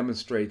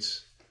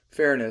demonstrates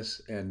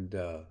fairness and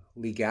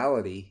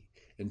legality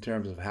in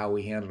terms of how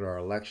we handled our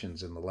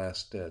elections in the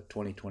last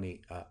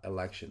 2020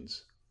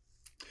 elections.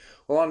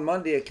 Well, on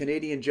Monday, a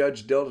Canadian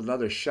judge dealt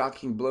another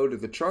shocking blow to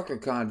the trucker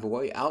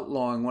convoy,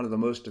 outlawing one of the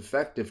most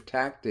effective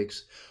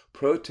tactics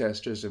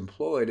protesters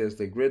employed as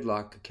they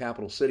gridlocked the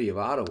capital city of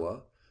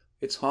Ottawa.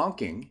 It's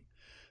honking.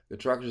 The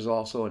truckers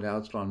also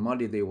announced on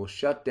Monday they will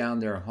shut down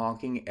their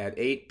honking at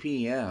 8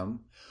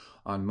 p.m.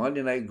 On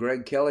Monday night,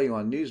 Greg Kelly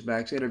on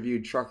Newsmax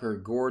interviewed trucker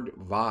Gord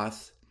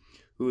Voth,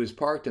 who is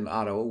parked in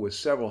Ottawa with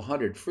several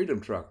hundred Freedom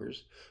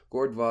truckers.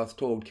 Gord Voth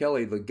told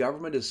Kelly the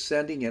government is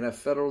sending in a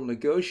federal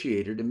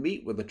negotiator to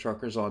meet with the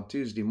truckers on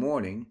Tuesday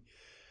morning.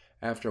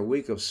 After a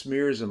week of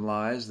smears and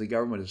lies, the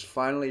government is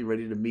finally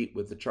ready to meet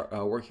with the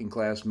working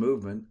class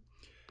movement.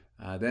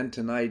 Then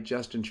tonight,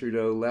 Justin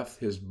Trudeau left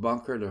his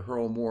bunker to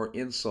hurl more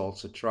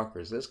insults at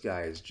truckers. This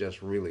guy is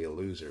just really a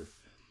loser.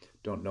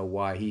 Don't know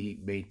why he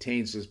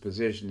maintains his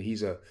position.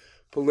 He's a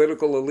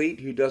political elite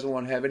who doesn't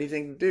want to have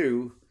anything to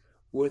do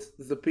with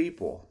the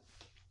people.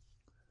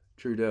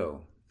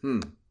 Trudeau.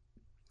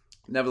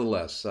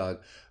 Nevertheless,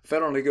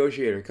 federal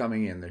negotiator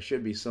coming in. There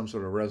should be some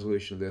sort of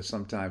resolution of this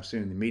sometime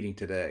soon, the meeting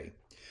today.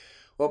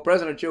 Well,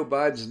 President Joe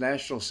Biden's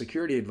National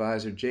Security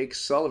Advisor Jake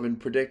Sullivan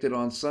predicted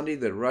on Sunday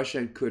that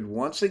Russia could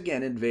once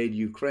again invade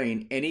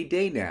Ukraine any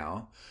day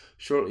now,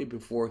 shortly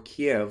before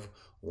Kiev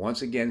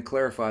once again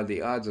clarified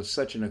the odds of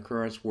such an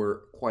occurrence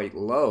were quite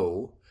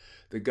low.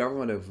 The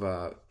government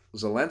of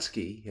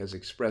Zelensky has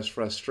expressed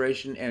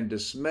frustration and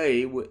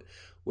dismay with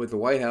the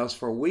White House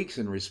for weeks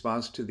in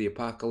response to the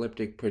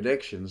apocalyptic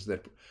predictions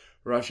that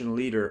Russian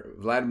leader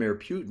Vladimir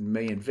Putin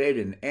may invade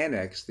and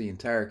annex the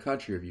entire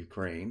country of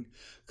Ukraine.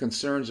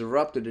 Concerns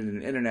erupted in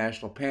an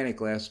international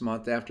panic last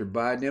month after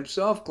Biden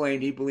himself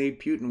claimed he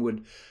believed Putin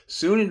would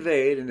soon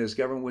invade and his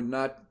government would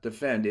not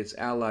defend its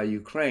ally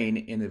Ukraine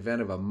in the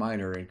event of a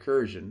minor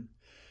incursion.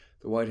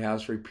 The White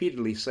House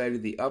repeatedly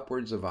cited the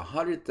upwards of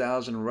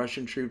 100,000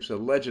 Russian troops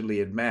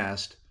allegedly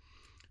amassed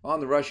on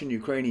the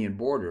Russian-Ukrainian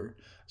border.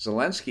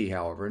 Zelensky,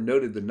 however,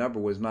 noted the number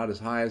was not as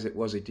high as it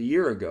was a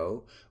year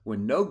ago,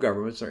 when no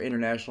governments or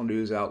international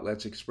news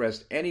outlets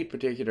expressed any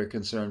particular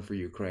concern for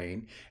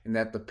Ukraine, and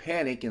that the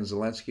panic, in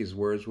Zelensky's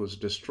words, was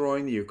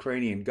destroying the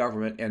Ukrainian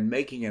government and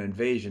making an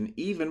invasion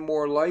even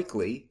more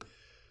likely.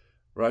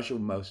 Russia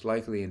most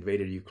likely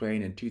invaded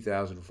Ukraine in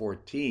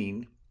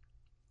 2014,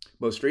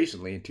 most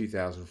recently in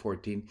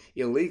 2014,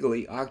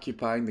 illegally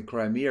occupying the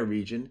Crimea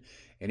region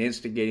and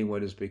instigating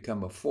what has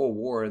become a full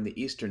war in the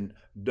eastern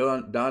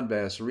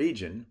Donbass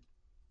region.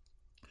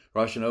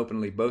 Russia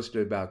openly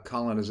boasted about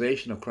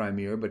colonization of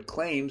Crimea, but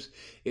claims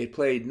it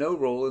played no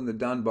role in the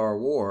Donbass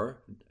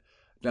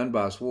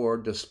War,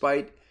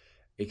 despite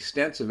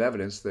extensive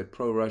evidence that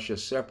pro-Russia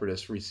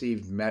separatists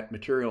received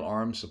material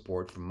arms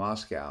support from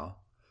Moscow.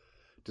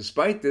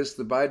 Despite this,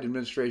 the Biden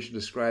administration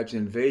describes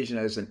invasion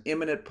as an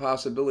imminent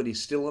possibility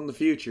still in the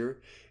future.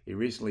 It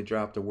recently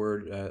dropped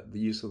the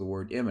use of the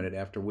word imminent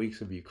after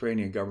weeks of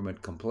Ukrainian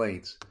government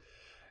complaints.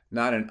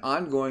 Not an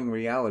ongoing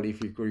reality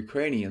for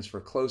Ukrainians for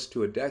close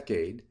to a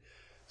decade.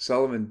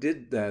 Sullivan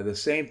did the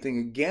same thing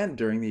again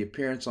during the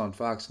appearance on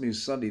Fox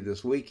News Sunday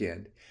this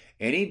weekend.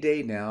 Any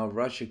day now,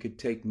 Russia could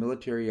take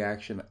military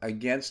action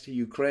against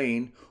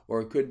Ukraine, or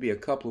it could be a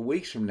couple of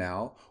weeks from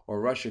now, or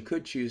Russia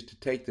could choose to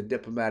take the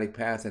diplomatic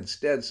path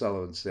instead,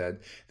 Sullivan said.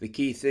 The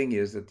key thing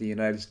is that the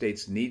United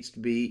States needs to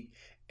be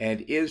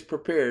and is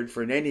prepared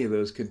for any of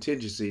those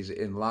contingencies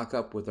in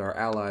lockup with our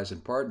allies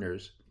and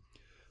partners.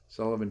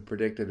 Sullivan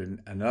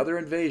predicted another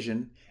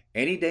invasion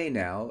any day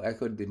now,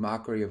 echoed the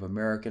mockery of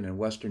American and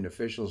Western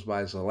officials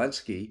by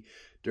Zelensky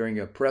during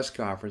a press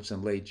conference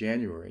in late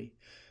January.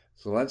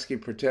 Zelensky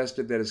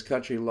protested that his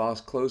country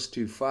lost close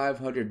to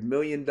 $500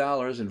 million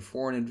in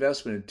foreign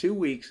investment in 2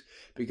 weeks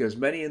because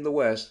many in the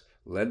West,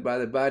 led by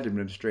the Biden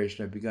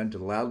administration, have begun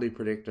to loudly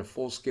predict a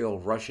full-scale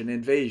Russian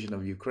invasion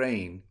of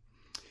Ukraine.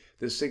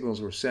 These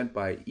signals were sent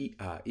by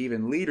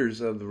even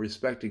leaders of the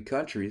respected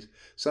countries.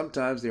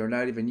 Sometimes they are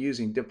not even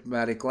using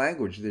diplomatic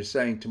language. They're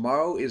saying,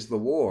 tomorrow is the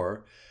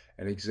war.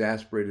 An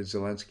exasperated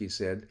Zelensky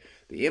said,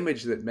 the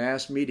image that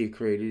mass media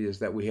created is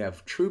that we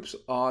have troops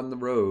on the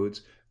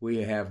roads, we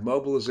have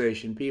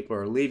mobilization, people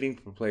are leaving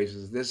for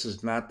places. This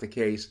is not the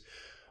case.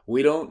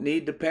 We don't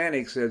need to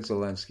panic, said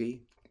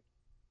Zelensky.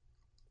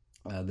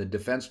 The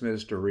defense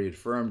minister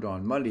reaffirmed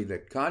on Monday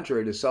that,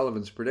 contrary to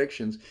Sullivan's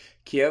predictions,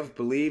 Kiev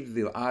believed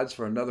the odds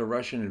for another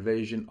Russian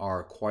invasion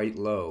are quite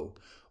low.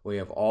 We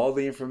have all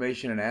the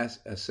information and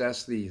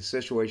assess the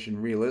situation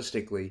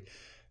realistically.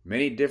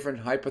 Many different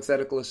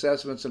hypothetical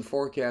assessments and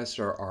forecasts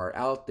are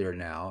out there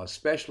now,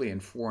 especially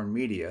in foreign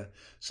media.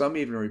 Some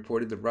even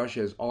reported that Russia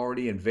has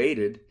already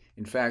invaded.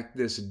 In fact,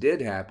 this did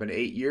happen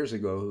 8 years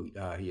ago,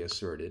 he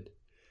asserted.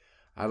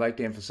 I'd like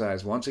to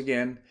emphasize once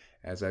again,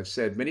 as I've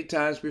said many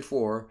times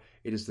before,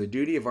 it is the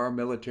duty of our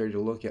military to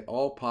look at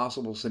all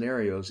possible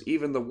scenarios,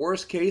 even the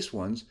worst case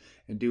ones,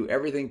 and do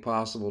everything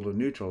possible to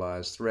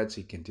neutralize threats,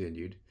 he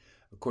continued.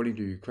 According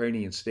to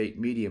Ukrainian state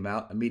media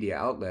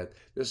outlet,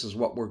 this is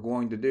what we're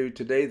going to do.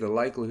 Today, the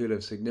likelihood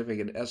of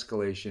significant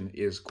escalation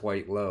is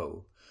quite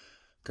low.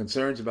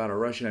 Concerns about a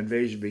Russian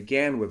invasion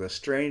began with a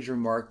strange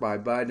remark by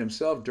Biden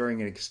himself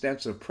during an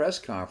extensive press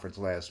conference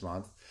last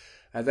month.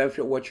 I think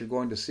what you're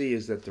going to see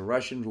is that the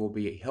Russians will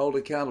be held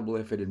accountable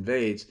if it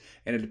invades,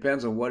 and it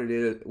depends on what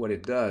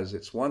it does.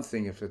 It's one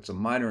thing if it's a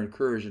minor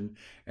incursion,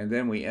 and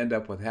then we end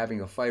up with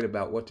having a fight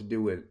about what to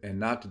do and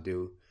not to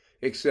do,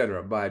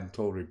 etc., Biden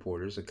told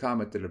reporters, a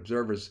comment that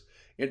observers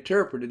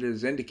interpreted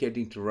as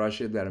indicating to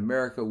Russia that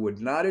America would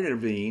not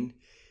intervene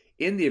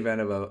in the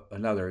event of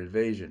another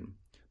invasion.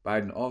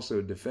 Biden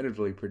also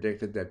definitively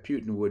predicted that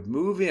Putin would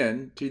move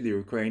in to the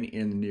Ukraine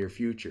in the near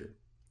future.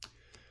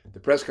 The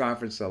press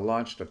conference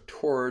launched a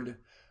torrent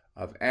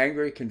of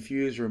angry,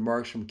 confused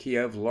remarks from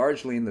Kiev,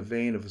 largely in the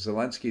vein of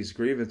Zelensky's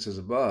grievances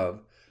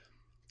above.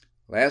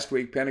 Last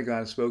week,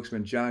 Pentagon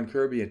spokesman John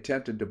Kirby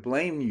attempted to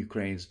blame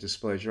Ukraine's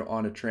displeasure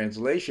on a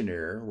translation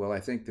error. Well,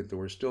 I think that there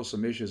were still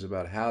some issues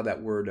about how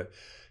that word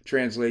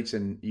translates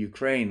in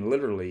Ukraine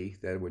literally.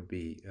 That would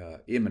be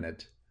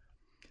imminent.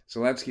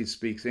 Zelensky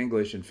speaks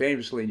English, and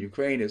famously in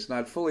Ukraine, it's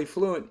not fully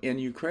fluent in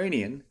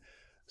Ukrainian.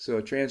 So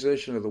a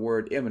translation of the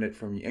word imminent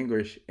from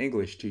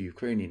English to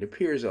Ukrainian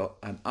appears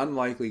an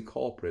unlikely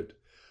culprit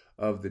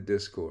of the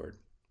discord.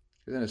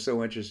 Isn't it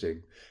so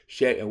interesting?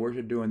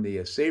 We're doing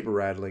the saber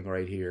rattling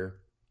right here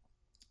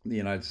in the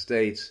United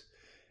States,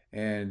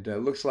 and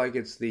looks like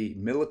it's the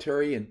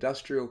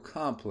military-industrial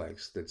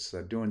complex that's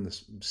doing the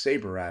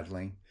saber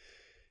rattling.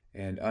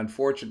 And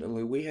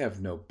unfortunately, we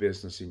have no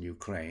business in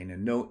Ukraine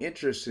and no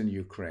interest in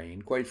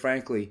Ukraine. Quite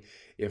frankly,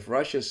 if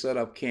Russia set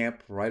up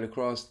camp right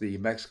across the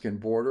Mexican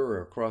border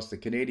or across the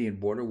Canadian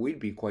border, we'd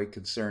be quite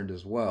concerned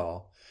as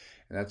well.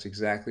 And that's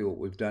exactly what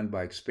we've done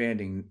by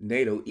expanding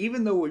NATO,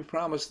 even though we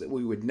promised that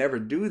we would never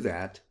do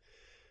that.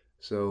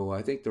 So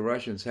I think the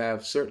Russians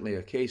have certainly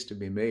a case to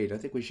be made. I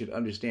think we should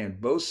understand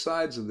both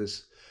sides of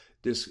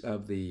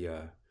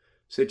the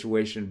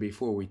situation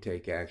before we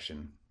take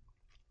action.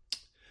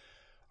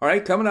 All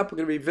right, coming up, we're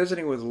going to be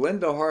visiting with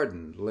Linda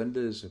Harden.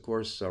 Linda is, of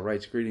course,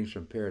 writes Greetings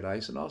from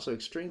Paradise and also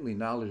extremely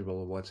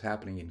knowledgeable of what's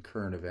happening in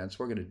current events.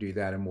 We're going to do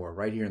that and more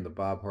right here in The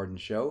Bob Harden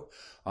Show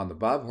on the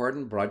Bob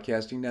Harden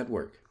Broadcasting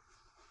Network.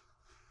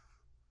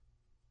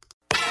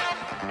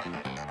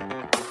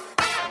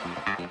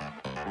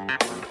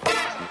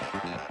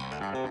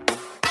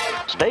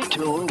 Stay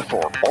tuned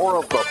for more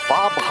of The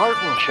Bob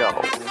Harden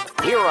Show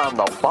here on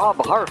the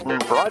Bob Harden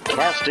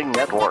Broadcasting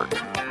Network.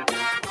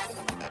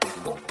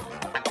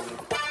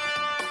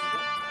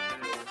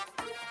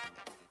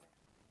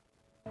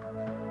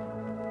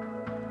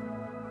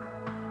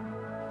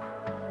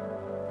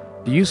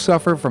 Do you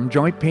suffer from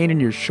joint pain in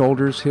your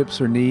shoulders,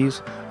 hips, or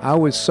knees? I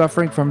was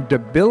suffering from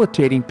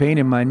debilitating pain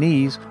in my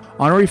knees.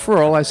 On a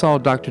referral, I saw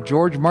Dr.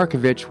 George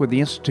Markovich with the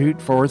Institute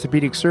for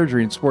Orthopedic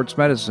Surgery and Sports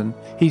Medicine.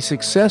 He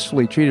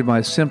successfully treated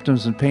my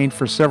symptoms and pain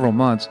for several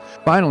months.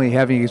 Finally,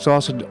 having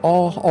exhausted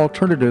all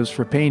alternatives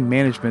for pain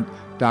management,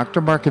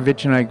 Dr.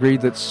 Markovich and I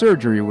agreed that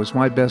surgery was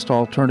my best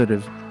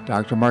alternative.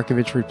 Dr.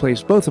 Markovich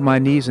replaced both of my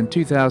knees in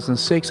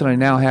 2006, and I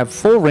now have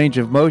full range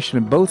of motion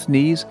in both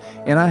knees,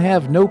 and I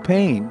have no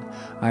pain.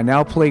 I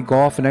now play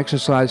golf and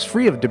exercise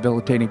free of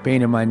debilitating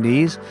pain in my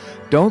knees.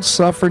 Don't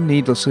suffer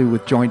needlessly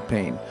with joint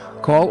pain.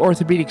 Call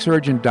orthopedic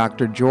surgeon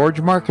Dr.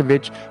 George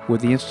Markovich with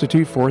the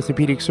Institute for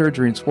Orthopedic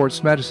Surgery and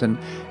Sports Medicine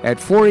at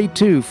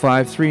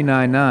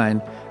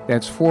 482-5399.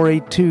 That's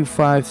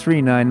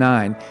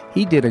 482-5399.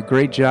 He did a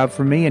great job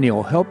for me, and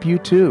he'll help you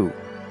too.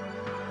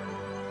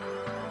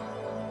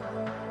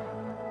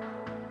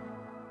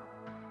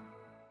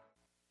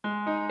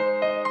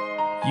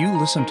 You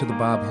listen to The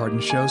Bob Harden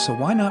Show, so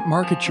why not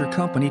market your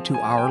company to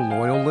our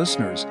loyal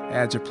listeners?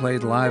 Ads are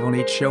played live on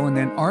each show and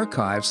then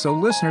archived so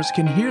listeners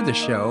can hear the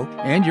show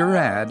and your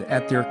ad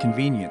at their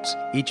convenience.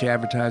 Each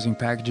advertising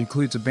package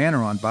includes a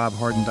banner on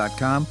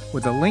bobharden.com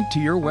with a link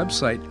to your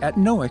website at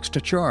no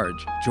extra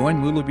charge.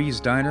 Join Lulabee's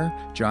Diner,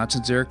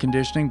 Johnson's Air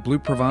Conditioning, Blue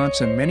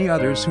Provence, and many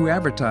others who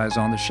advertise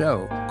on the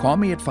show. Call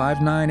me at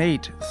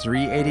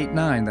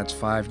 598-3889, that's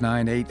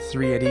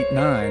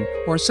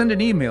 598-3889, or send an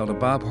email to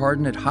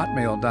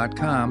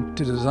bobharden@hotmail.com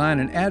to design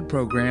an ad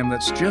program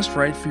that's just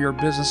right for your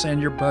business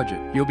and your budget.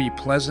 You'll be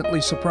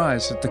pleasantly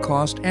surprised at the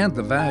cost and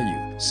the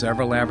value.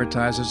 Several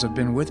advertisers have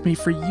been with me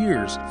for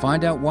years.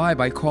 Find out why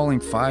by calling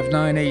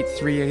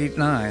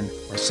 598-3889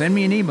 or send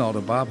me an email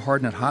to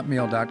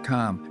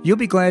bobharden@hotmail.com. You'll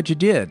be glad you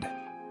did.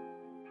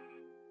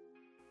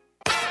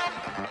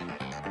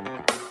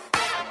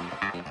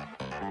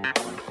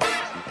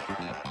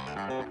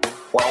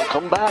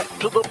 Welcome back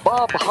to the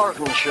Bob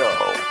Harden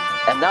Show.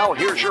 And now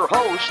here's your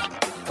host,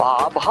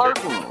 Bob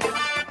Harden.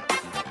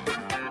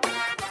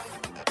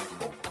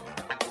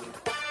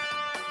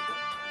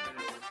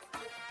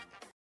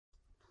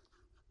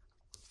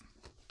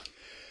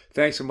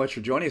 Thanks so much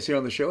for joining us here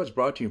on the show. It's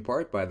brought to you in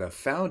part by the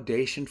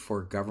Foundation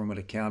for Government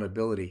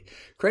Accountability,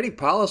 creating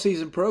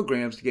policies and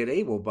programs to get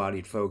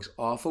able-bodied folks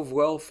off of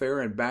welfare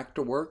and back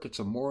to work. It's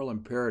a moral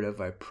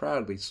imperative I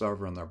proudly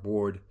serve on their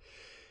board.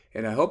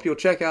 And I hope you'll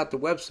check out the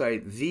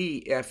website,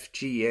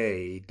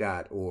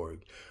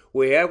 thefga.org.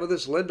 We have with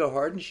us Linda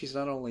Harden. She's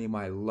not only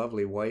my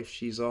lovely wife,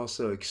 she's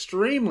also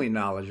extremely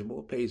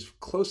knowledgeable, pays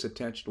close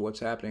attention to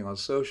what's happening on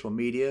social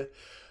media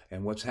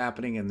and what's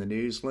happening in the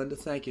news. Linda,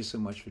 thank you so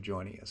much for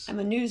joining us. I'm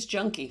a news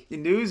junkie. A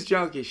news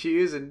junkie, she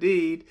is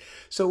indeed.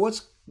 So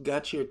what's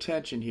got your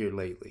attention here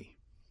lately?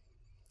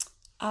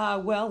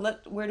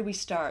 Where do we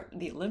start?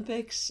 The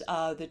Olympics,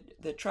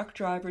 the truck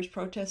drivers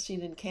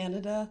protesting in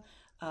Canada.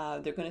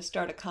 They're going to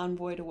start a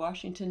convoy to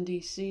Washington,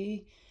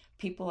 D.C.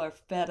 People are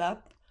fed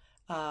up.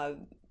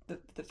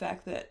 The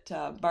fact that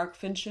Mark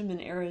Fincham in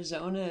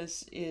Arizona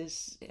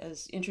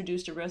has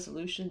introduced a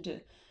resolution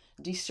to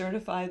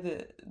decertify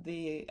the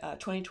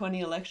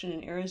 2020 election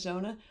in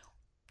Arizona,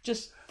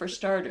 just for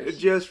starters.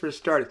 Just for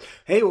starters.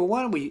 Hey, well,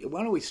 why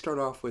don't we start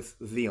off with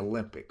the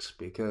Olympics,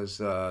 because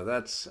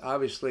that's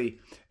obviously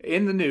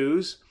in the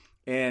news,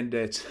 and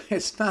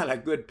it's not a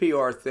good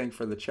PR thing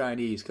for the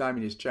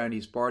Communist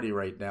Chinese Party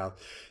right now.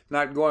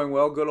 Not going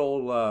well. Good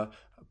old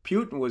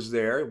Putin was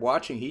there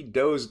watching. He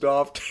dozed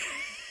off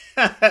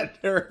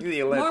during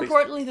the Olympics. More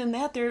importantly than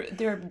that,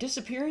 they're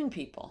disappearing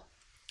people.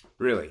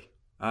 Really?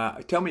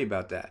 Tell me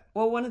about that.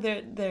 Well, one of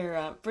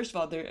their first of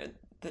all,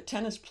 the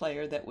tennis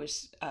player that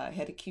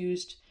had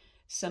accused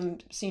some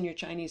senior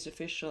Chinese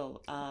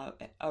official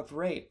of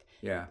rape.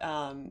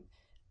 Yeah.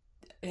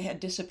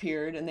 Had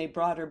disappeared, and they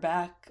brought her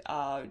back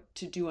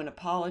to do an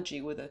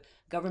apology with a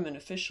government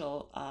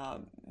official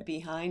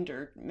behind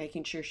her,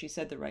 making sure she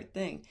said the right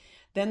thing.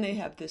 Then they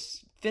have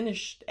this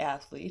Finnish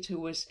athlete who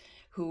was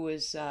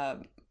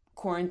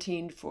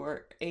quarantined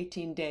for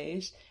 18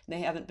 days. And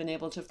they haven't been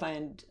able to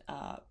find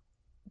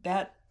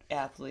that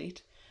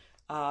athlete.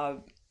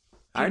 I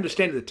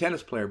understand the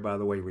tennis player, by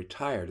the way,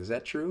 retired. Is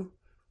that true?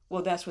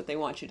 Well, that's what they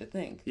want you to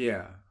think.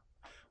 Yeah.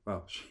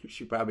 Well,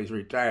 she probably is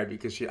retired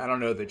because I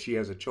don't know that she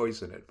has a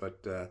choice in it.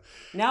 But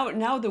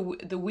now the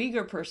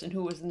Uyghur person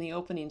who was in the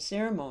opening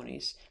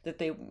ceremonies that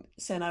they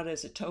sent out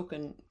as a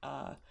token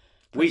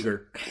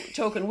Uyghur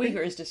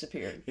has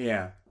disappeared.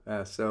 Yeah.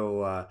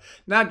 So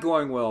not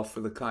going well for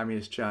the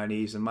Communist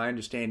Chinese. And my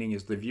understanding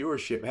is the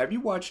viewership. Have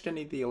you watched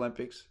any of the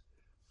Olympics?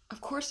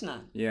 Of course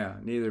not. Yeah,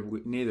 neither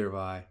have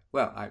I.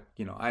 Well,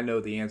 I know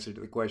the answer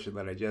to the question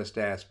that I just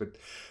asked, but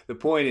the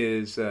point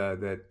is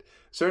that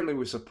certainly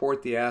we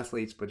support the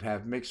athletes, but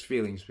have mixed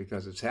feelings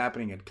because it's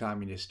happening in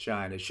Communist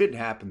China. It shouldn't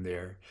happen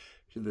there.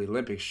 the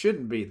Olympics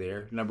shouldn't be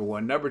there, number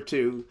one. Number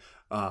two,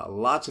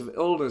 lots of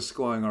illness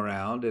going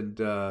around, and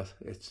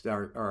it's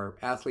our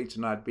athletes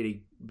not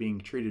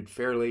being treated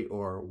fairly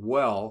or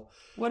well.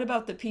 What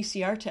about the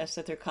PCR tests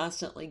that they're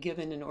constantly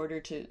given in order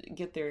to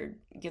get their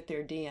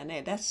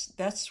DNA?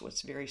 That's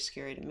what's very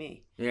scary to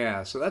me.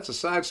 Yeah, so that's a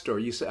side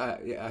story. You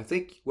say, I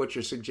think what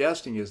you're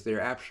suggesting is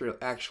they're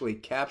actually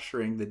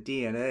capturing the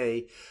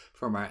DNA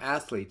from our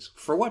athletes.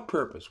 For what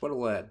purpose? What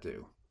will that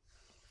do?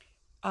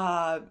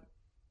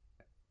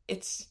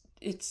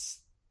 It's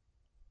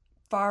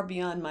far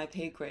beyond my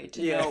pay grade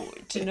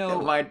to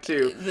know Mine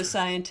too. The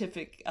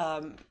scientific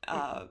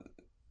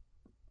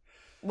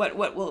what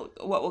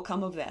will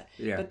come of that.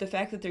 Yeah. But the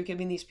fact that they're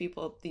giving these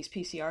people these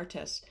PCR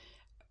tests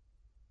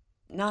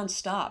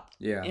nonstop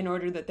in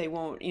order that they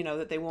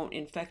won't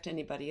infect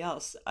anybody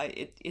else,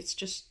 it's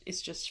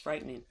just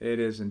frightening. It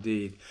is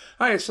indeed.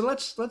 All right, so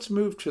let's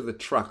move to the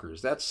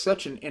truckers. That's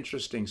such an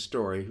interesting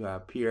story.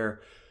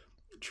 Pierre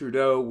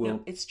Trudeau will.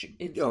 No, it's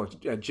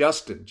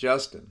Justin.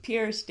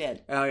 Pierre's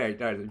dead. Oh yeah,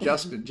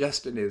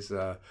 Justin is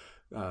the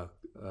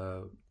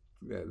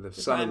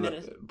son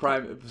of the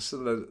prime.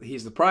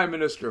 He's the Prime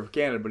Minister of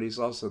Canada, but he's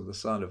also the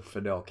son of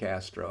Fidel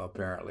Castro,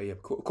 apparently,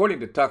 according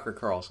to Tucker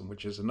Carlson,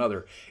 which is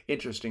another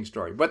interesting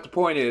story. But the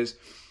point is,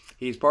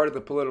 he's part of the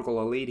political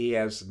elite. He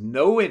has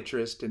no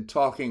interest in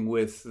talking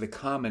with the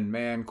common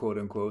man, quote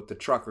unquote, the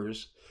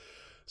truckers.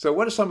 So,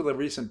 what are some of the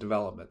recent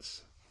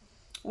developments?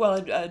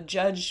 Well, a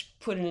judge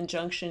put an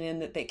injunction in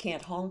that they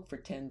can't honk for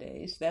 10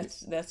 days.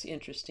 That's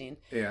interesting.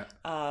 Yeah.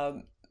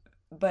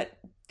 But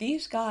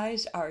these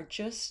guys are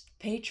just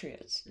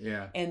patriots.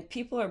 Yeah. And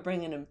people are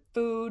bringing them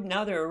food.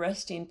 Now they're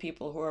arresting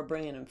people who are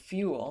bringing them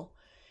fuel.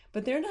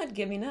 But they're not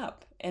giving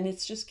up. And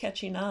it's just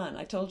catching on.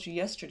 I told you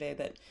yesterday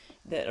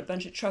that a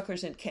bunch of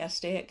truckers in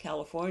Castaic,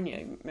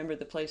 California, remember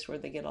the place where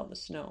they get all the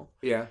snow?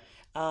 Yeah.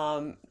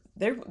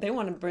 They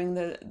want to bring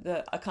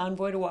a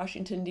convoy to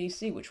Washington,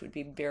 D.C., which would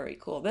be very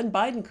cool. Then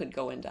Biden could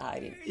go into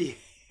hiding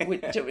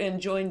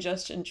and join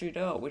Justin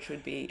Trudeau, which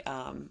would be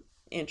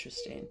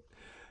interesting.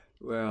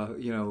 Well,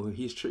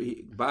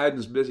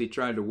 Biden's busy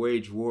trying to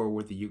wage war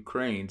with the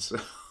Ukraine. So,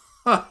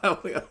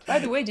 by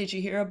the way, did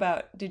you hear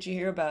about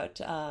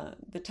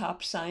the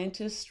top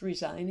scientist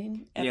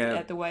resigning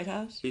at the White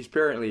House? He's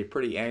apparently a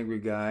pretty angry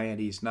guy, and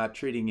he's not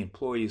treating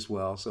employees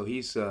well. So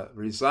he's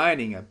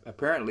resigning,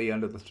 apparently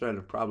under the threat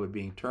of probably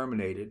being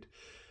terminated.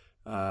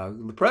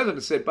 The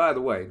president said, by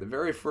the way, the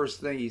very first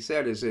thing he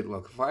said is that,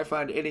 look, if I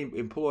find any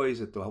employees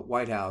at the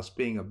White House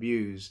being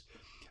abused,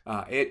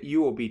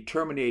 you will be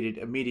terminated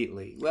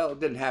immediately. Well, it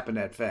didn't happen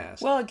that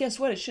fast. Well, guess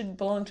what? It should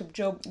belong to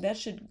Joe. That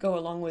should go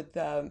along with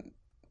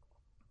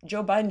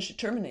Joe Biden should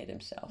terminate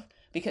himself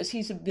because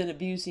he's been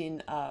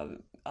abusing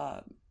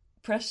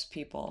press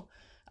people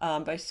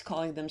by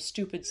calling them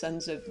stupid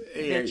sons of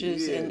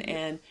bitches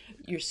and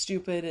you're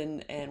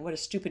stupid and what a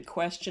stupid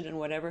question and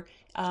whatever.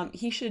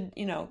 He should,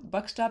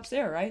 buck stops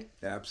there, right?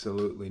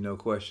 Absolutely, no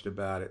question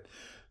about it.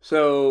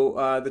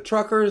 So the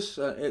truckers,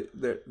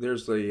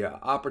 there's the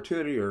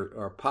opportunity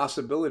or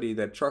possibility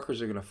that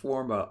truckers are going to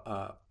form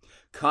a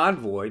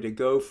convoy to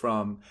go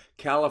from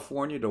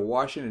California to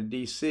Washington,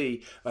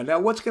 D.C. Now,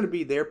 what's going to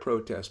be their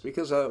protest?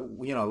 Because, a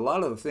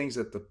lot of the things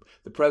that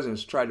the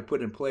president's tried to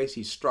put in place,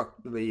 the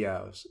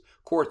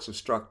courts have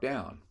struck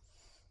down.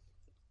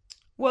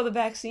 Well, the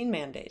vaccine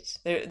mandates.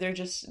 They're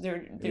just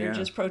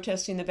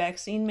protesting the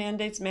vaccine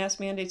mandates, mask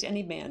mandates,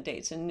 any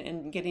mandates,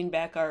 and getting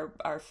back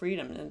our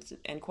freedom.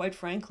 And quite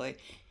frankly,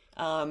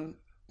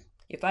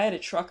 if I had a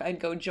truck, I'd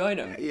go join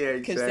them. Yeah,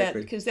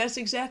 exactly. Because that's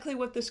exactly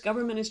what this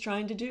government is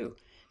trying to do,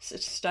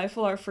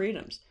 stifle our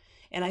freedoms.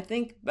 And I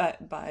think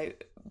by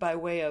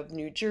way of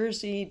New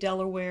Jersey,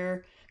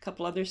 Delaware, a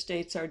couple other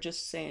states are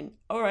just saying,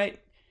 all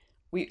right,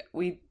 we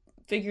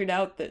figured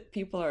out that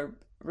people are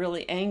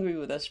really angry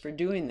with us for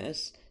doing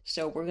this.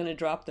 So we're going to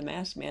drop the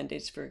mask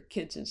mandates for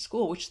kids in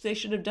school, which they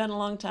should have done a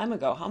long time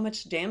ago. How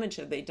much damage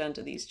have they done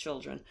to these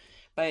children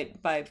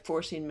by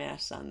forcing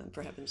masks on them,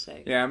 for heaven's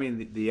sake? Yeah, I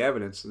mean, the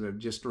evidence,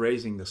 just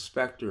raising the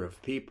specter of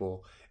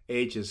people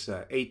ages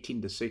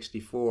 18 to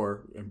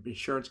 64,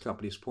 insurance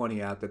companies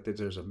pointing out that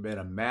there's been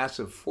a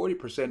massive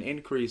 40%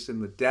 increase in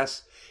the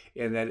deaths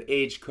in that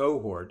age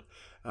cohort.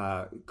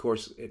 Of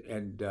course,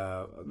 and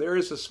there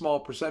is a small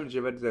percentage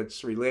of it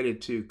that's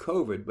related to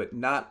COVID, but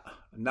not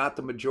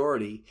the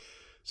majority.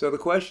 So the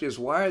question is,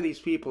 why are these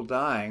people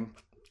dying?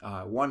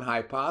 One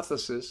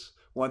thesis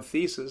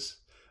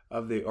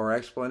or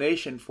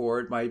explanation for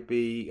it might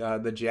be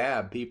the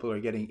jab. People are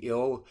getting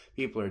ill.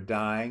 People are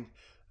dying.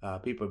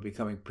 People are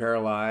becoming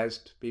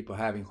paralyzed. People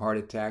having heart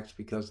attacks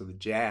because of the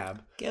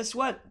jab. Guess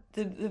what?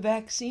 The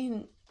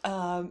vaccine,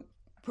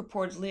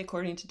 purportedly,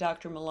 according to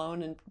Dr.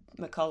 Malone and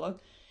McCullough,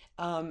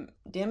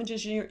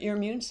 damages your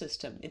immune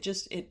system.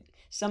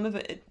 Some of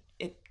it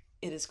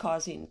is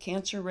causing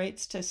cancer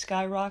rates to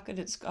skyrocket.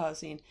 It's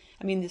causing,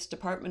 this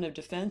Department of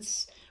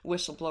Defense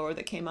whistleblower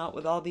that came out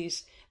with all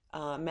these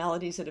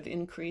maladies that have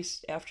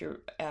increased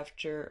after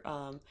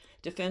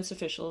defense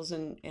officials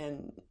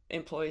and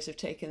employees have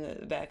taken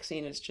the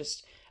vaccine. It's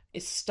just,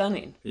 is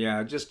stunning.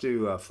 Yeah, just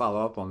to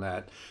follow up on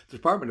that, the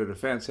Department of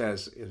Defense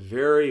has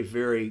very,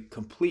 very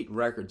complete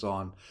records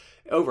on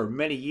over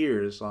many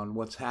years on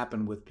what's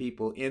happened with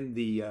people in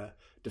the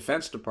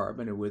Defense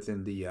Department and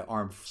within the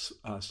armed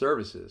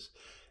services.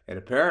 And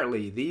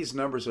apparently these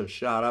numbers have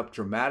shot up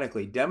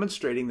dramatically,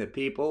 demonstrating that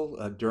people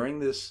during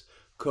this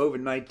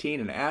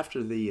COVID-19 and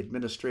after the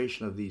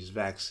administration of these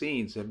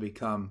vaccines have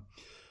become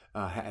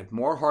had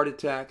more heart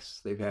attacks.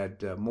 They've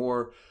had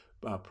more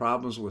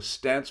problems with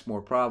stents,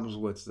 more problems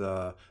with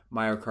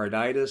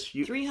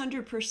myocarditis.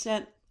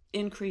 300%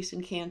 increase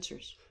in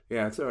cancers.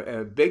 Yeah, it's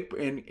a big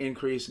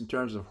increase in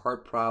terms of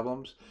heart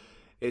problems.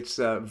 It's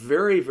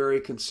very, very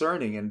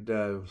concerning, and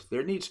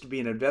there needs to be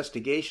an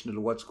investigation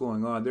into what's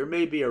going on. There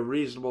may be a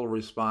reasonable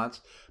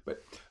response,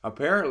 but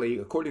apparently,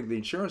 according to the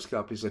insurance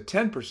companies, a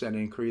 10%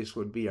 increase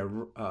would be a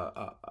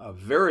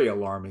very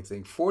alarming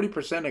thing.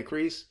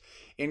 40%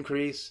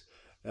 increase,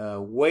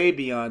 way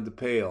beyond the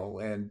pale,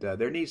 and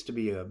there needs to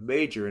be a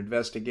major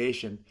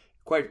investigation.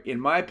 Quite, in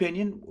my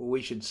opinion,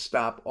 we should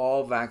stop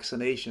all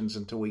vaccinations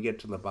until we get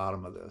to the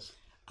bottom of this.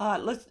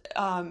 Let's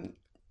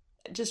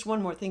just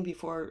one more thing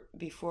before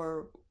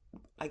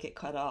I get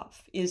cut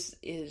off is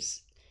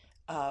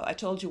I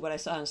told you what I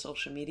saw on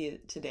social media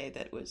today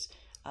that was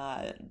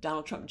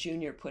Donald Trump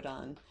Jr. put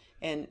on,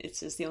 and it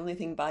says the only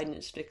thing Biden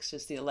has fixed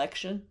is the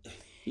election.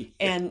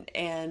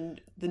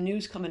 And the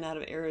news coming out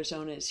of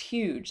Arizona is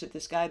huge that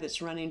this guy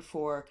that's running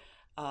for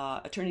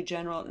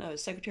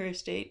Secretary of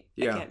State,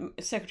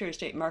 Secretary of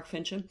State Mark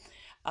Finchem,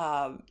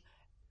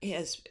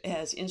 has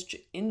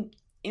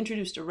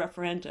introduced a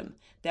referendum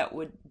that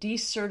would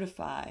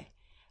decertify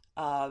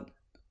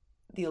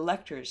the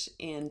electors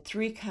in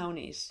 3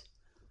 counties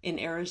in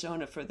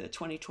Arizona for the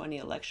 2020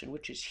 election,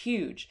 which is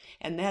huge,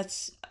 and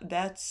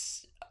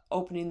that's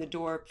opening the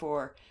door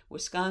for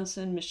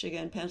Wisconsin,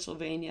 Michigan,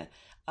 Pennsylvania,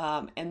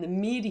 and the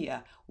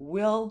media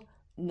will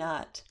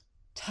not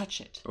touch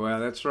it. Well,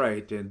 that's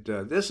right. And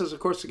this is, of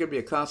course, going to be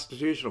a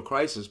constitutional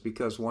crisis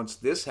because once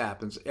this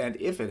happens, and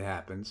if it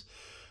happens,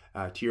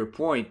 to your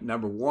point,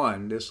 number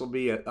one, this will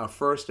be a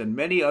first, and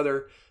many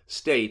other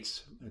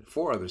states,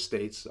 4 other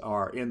states,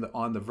 are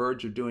on the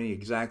verge of doing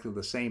exactly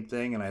the same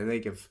thing. And I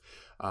think if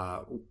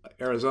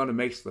Arizona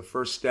makes the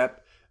first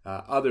step,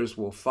 others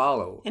will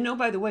follow. And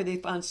by the way, they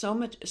found so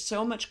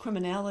much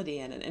criminality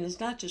in it, and it's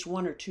not just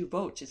 1 or 2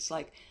 votes. It's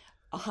like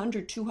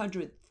 100,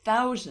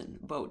 200,000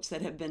 votes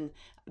that have been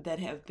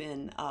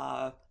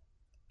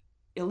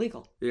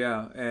illegal.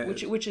 Yeah,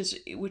 which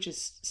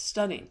is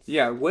stunning.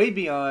 Yeah, way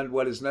beyond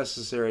what is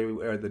necessary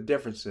or the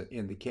difference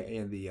in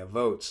the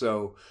vote.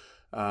 So,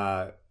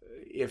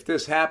 if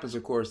this happens,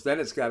 of course, then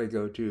it's got to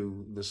go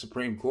to the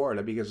Supreme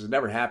Court because it's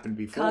never happened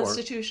before.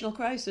 Constitutional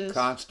crisis.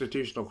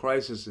 Constitutional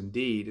crisis,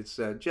 indeed. It's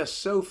just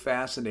so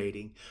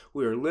fascinating.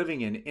 We are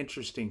living in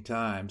interesting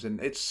times,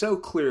 and it's so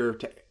clear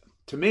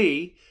to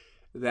me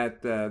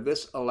that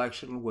this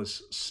election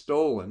was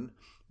stolen,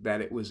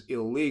 that it was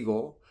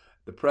illegal.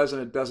 The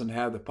president doesn't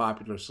have the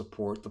popular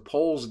support. The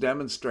polls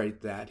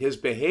demonstrate that. His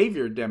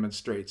behavior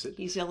demonstrates it.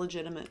 He's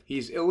illegitimate.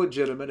 He's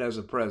illegitimate as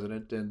a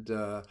president, and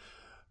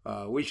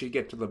we should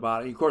get to the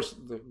bottom. Of course,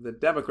 the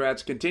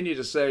Democrats continue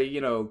to say,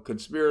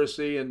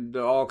 conspiracy and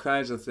all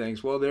kinds of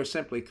things. Well, they're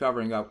simply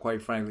covering up,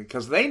 quite frankly,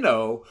 because they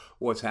know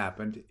what's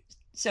happened.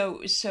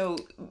 So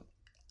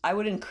I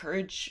would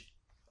encourage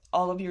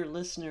all of your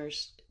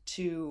listeners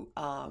to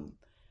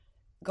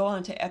go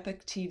on to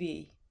Epic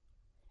TV,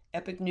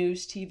 Epic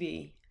News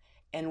TV,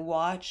 and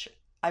watch.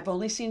 I've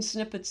only seen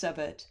snippets of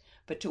it,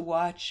 but to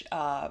watch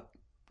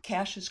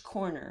Cash's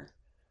Corner.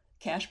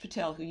 Cash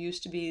Patel, who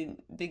used to be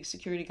a big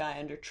security guy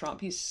under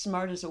Trump. He's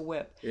smart as a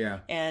whip. Yeah.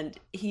 And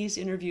he's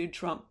interviewed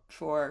Trump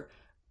for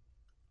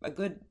a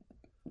good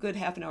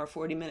half an hour,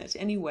 40 minutes.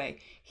 Anyway,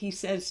 he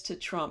says to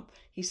Trump,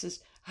 he says,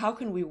 how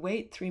can we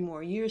wait 3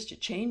 more years to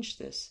change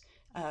this?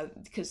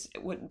 Because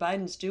what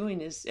Biden's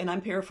doing is, and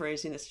I'm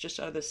paraphrasing this just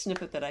out of the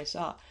snippet that I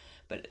saw,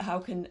 but how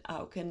can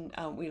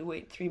we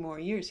wait 3 more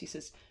years? He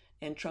says,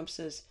 and Trump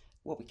says,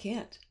 well, we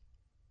can't.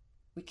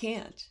 We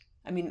can't.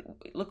 I mean,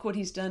 look what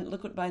he's done.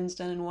 Look what Biden's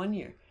done in 1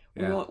 year.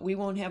 Yeah. We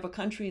won't have a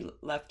country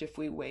left if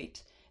we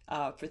wait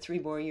for 3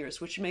 more years,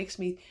 which makes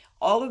me,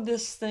 all of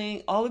these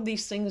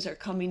things are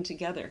coming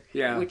together,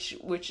 yeah.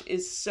 which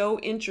is so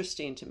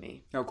interesting to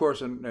me. Now, of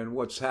course, and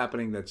what's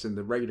happening that's in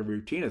the regular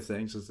routine of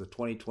things is the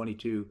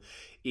 2022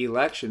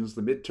 elections,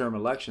 the midterm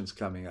elections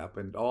coming up,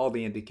 and all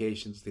the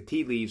indications, the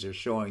tea leaves are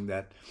showing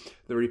that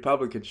the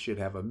Republicans should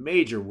have a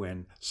major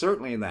win,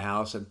 certainly in the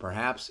House and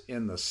perhaps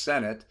in the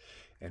Senate.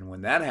 And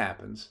when that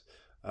happens,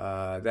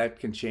 that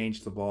can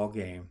change the ball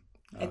game.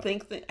 I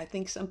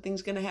think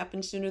something's going to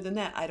happen sooner than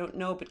that. I don't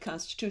know, but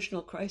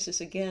constitutional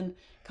crisis again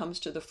comes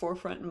to the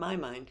forefront in my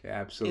mind.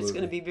 Absolutely, it's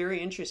going to be very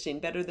interesting,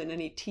 better than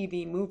any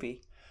TV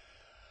movie.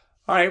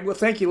 All right, well,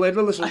 thank you,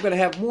 Linda. Listen, we're going to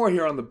have more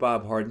here on the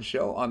Bob Harden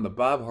Show on the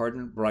Bob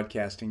Harden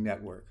Broadcasting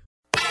Network.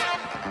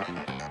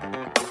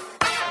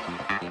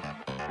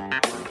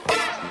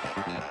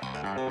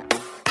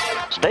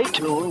 Stay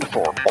tuned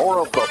for more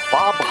of the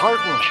Bob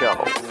Harden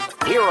Show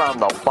here on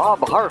the Bob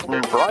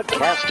Harden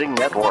Broadcasting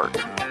Network.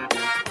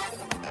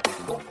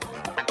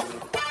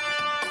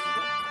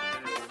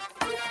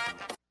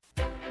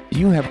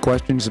 you have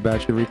questions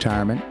about your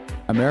retirement,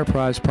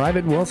 Ameriprise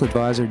Private Wealth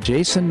Advisor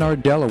Jason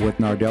Nardella with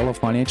Nardella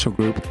Financial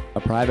Group, a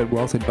private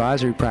wealth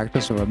advisory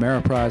practice of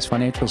Ameriprise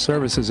Financial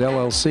Services,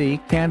 LLC,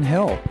 can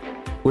help.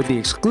 With the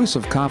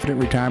exclusive Confident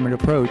Retirement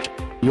approach,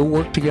 you'll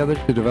work together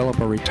to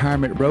develop a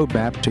retirement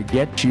roadmap to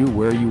get you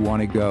where you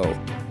want to go.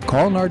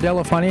 Call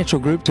Nardella Financial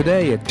Group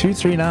today at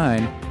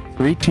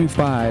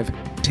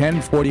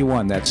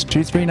 239-325-1041. That's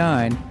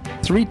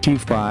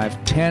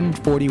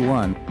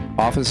 239-325-1041.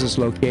 Office is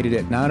located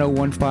at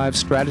 9015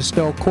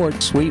 Stratosdale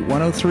Court, Suite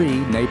 103,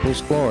 Naples,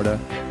 Florida.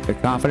 The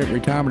Confident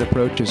Retirement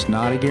approach is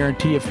not a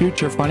guarantee of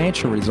future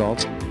financial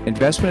results.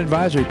 Investment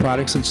advisory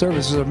products and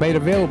services are made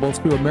available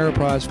through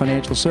Ameriprise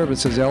Financial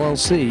Services,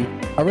 LLC,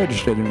 a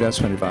registered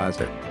investment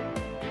advisor.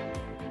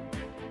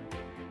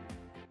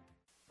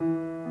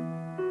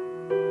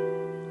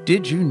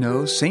 Did you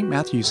know St.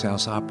 Matthew's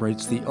House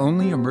operates the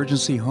only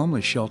emergency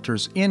homeless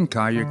shelters in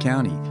Collier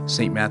County?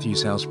 St.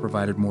 Matthew's House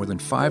provided more than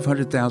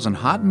 500,000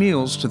 hot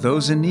meals to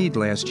those in need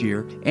last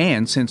year,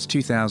 and since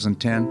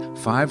 2010,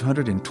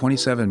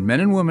 527 men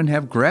and women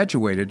have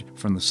graduated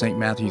from the St.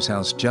 Matthew's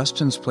House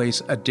Justin's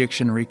Place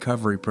Addiction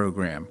Recovery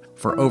Program.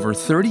 For over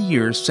 30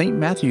 years, St.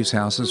 Matthew's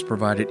House has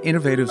provided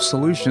innovative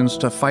solutions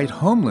to fight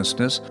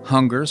homelessness,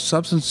 hunger,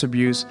 substance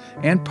abuse,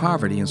 and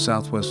poverty in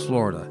Southwest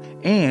Florida.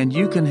 And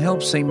you can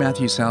help St.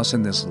 Matthew's House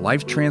in this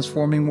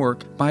life-transforming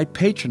work by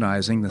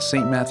patronizing the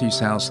St. Matthew's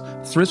House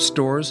thrift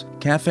stores,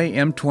 Cafe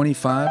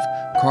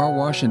M25, car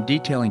wash and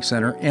detailing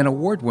center, and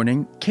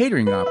award-winning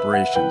catering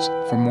operations.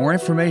 For more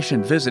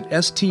information, visit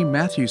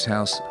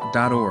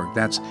stmatthewshouse.org.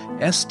 That's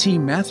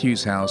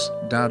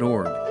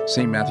stmatthewshouse.org.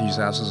 St. Matthew's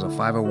House is a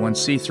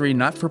 501c3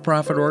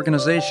 not-for-profit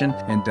organization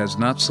and does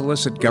not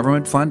solicit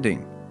government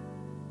funding.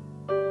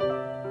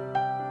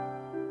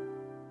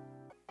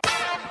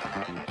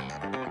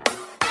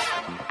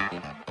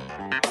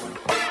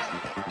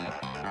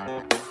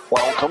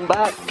 Welcome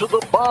back to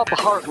the Bob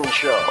Harden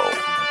Show.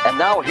 And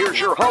now here's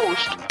your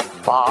host,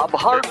 Bob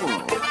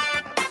Harden.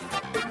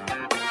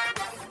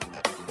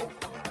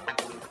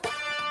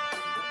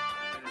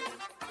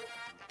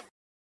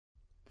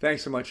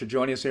 Thanks so much for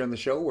joining us here on the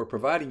show. We're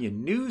providing you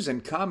news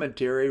and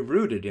commentary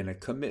rooted in a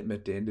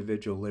commitment to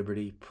individual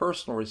liberty,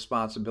 personal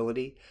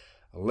responsibility,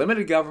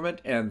 limited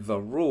government, and the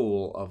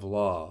rule of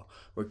law.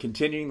 We're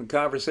continuing the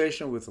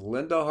conversation with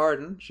Linda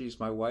Harden. She's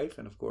my wife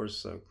and, of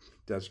course,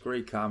 does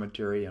great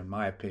commentary, in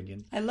my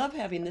opinion. I love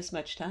having this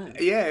much time.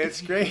 Yeah,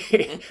 it's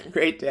great.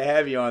 Great to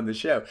have you on the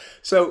show.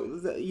 So,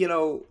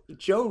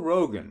 Joe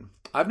Rogan,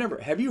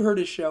 have you heard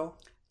his show?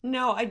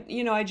 No,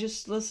 I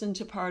just listened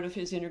to part of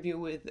his interview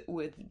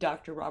with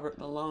Dr. Robert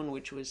Malone,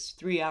 which was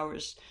 3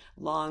 hours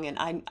long, and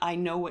I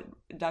know what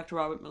Dr.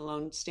 Robert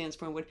Malone stands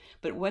for,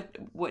 but what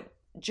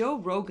Joe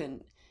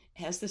Rogan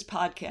has this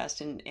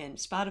podcast, and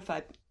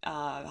Spotify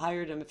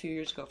hired him a few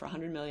years ago for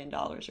 $100 million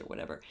or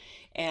whatever,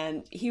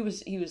 and he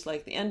was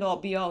like the end all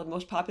be all, the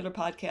most popular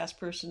podcast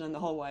person in the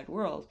whole wide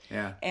world.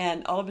 Yeah.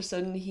 And all of a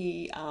sudden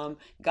he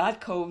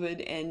got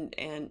COVID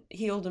and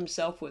healed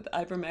himself with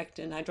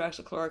ivermectin,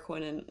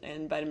 hydroxychloroquine,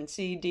 and vitamin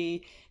C,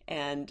 D,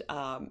 and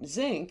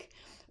zinc.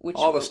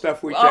 All the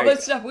stuff we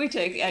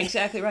take,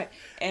 exactly right.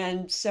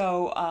 And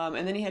so,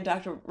 and then he had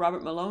Dr.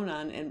 Robert Malone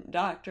on, and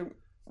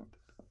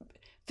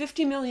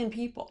 50 million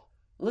people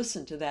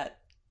listened to that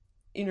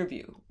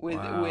interview with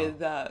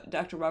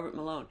Dr. Robert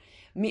Malone.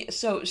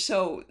 So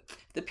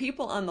the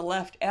people on the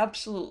left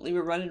absolutely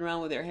were running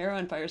around with their hair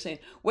on fire, saying,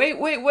 "Wait,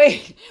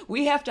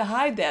 we have to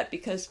hide that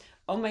because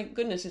oh my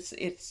goodness,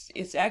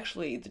 it's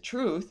actually the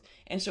truth,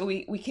 and so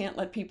we can't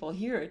let people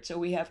hear it. So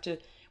we have to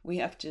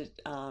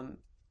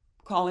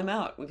call him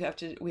out. We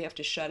have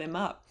to shut him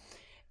up."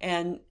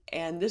 And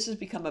this has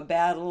become a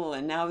battle,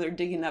 and now they're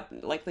digging up,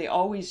 like they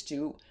always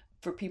do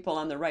for people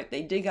on the right.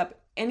 They dig up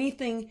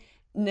anything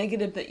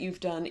negative that you've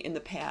done in the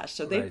past.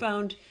 So they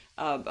found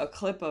a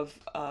clip of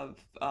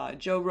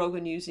Joe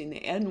Rogan using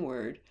the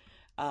N-word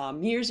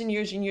years and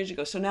years and years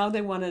ago. So now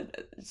they want to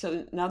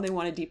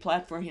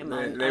deplatform him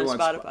on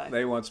Spotify.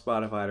 They want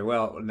Spotify.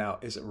 Well, now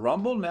is it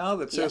Rumble now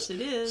that says? Yes,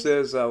 it is.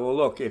 Says, well,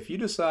 look, if you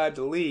decide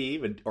to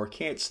leave or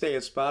can't stay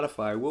at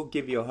Spotify, we'll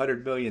give you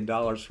 $100 million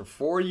for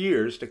 4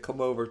 years to come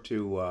over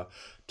to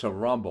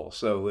Rumble.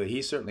 So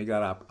he certainly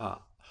got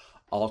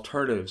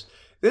alternatives.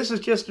 This is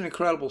just an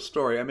incredible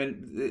story. I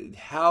mean,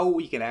 how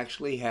we can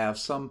actually have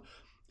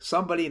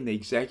somebody in the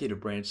executive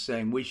branch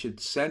saying we should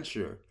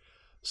censure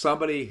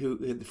somebody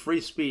who free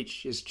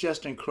speech is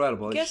just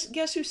incredible.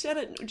 Guess who said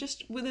it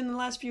just within the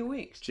last few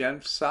weeks? Jen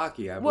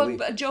Psaki, I believe.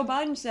 Well, Joe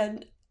Biden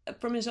said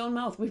from his own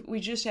mouth, we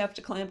just have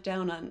to clamp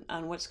down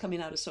on what's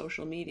coming out of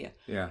social media.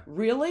 Yeah.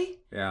 Really?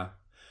 Yeah.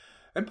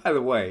 And by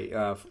the way,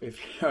 if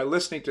you're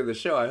listening to the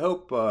show, I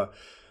hope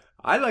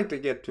I'd like to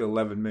get to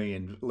 11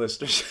 million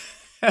listeners.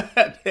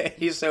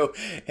 So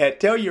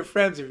tell your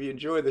friends if you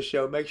enjoy the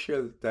show, make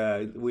sure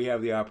that we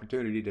have the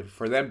opportunity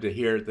for them to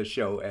hear the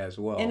show as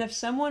well. And if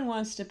someone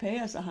wants to pay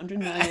us $100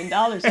 million,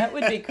 that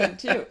would be good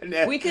too.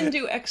 We can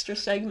do extra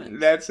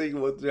segments.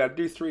 We'll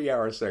do 3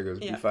 hour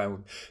segments. Yeah. Be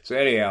fine. So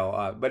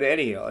anyhow,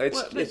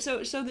 it's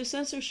so the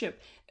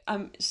censorship.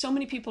 so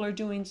many people are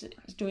doing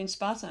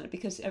spots on it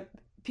because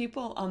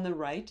people on the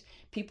right,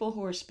 people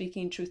who are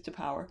speaking truth to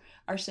power,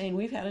 are saying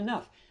we've had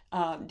enough.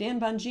 Dan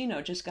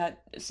Bongino just got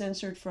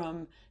censored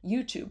from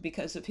YouTube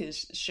because of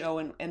his show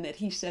and that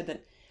he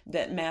said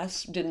that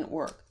masks didn't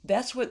work.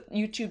 That's what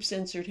YouTube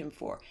censored him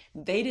for.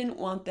 They didn't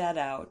want that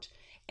out,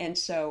 and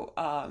so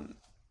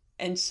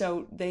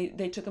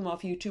they took him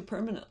off YouTube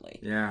permanently.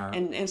 Yeah.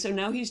 And so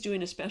now he's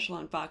doing a special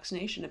on Fox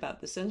Nation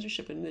about the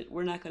censorship and that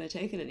we're not going to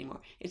take it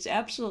anymore. It's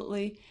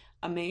absolutely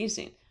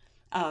amazing.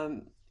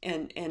 And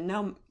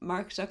now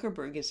Mark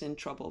Zuckerberg is in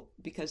trouble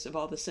because of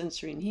all the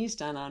censoring he's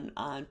done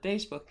on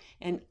Facebook.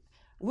 And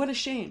what a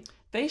shame.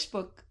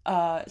 Facebook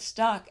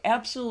stock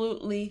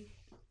absolutely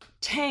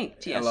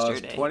tanked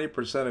yesterday. Lost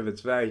 20% of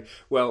its value.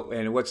 Well,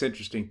 and what's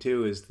interesting,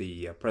 too, is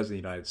the President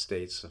of the United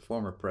States, the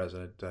former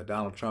President,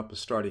 Donald Trump, is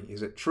starting,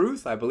 is it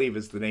Truth? I believe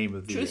is the name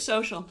of the... Truth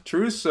Social.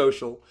 Truth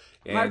Social.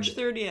 And March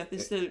 30th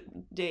is the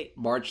date.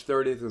 March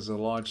 30th is the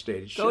launch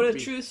date. Go to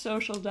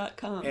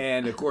truthsocial.com.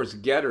 And, of course,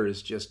 Getter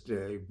is just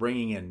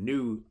bringing in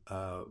new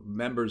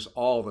members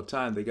all the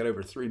time. They got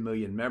over 3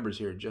 million members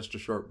here in just a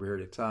short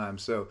period of time.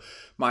 So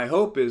my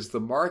hope is the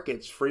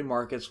markets, free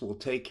markets, will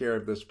take care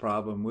of this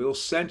problem. We'll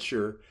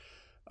censure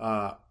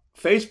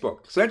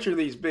Facebook, censor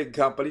these big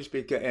companies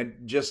and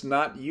just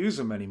not use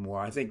them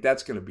anymore. I think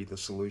that's going to be the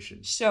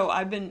solution. So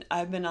I've been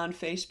on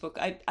Facebook.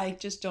 I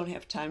just don't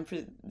have time for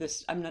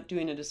this. I'm not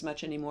doing it as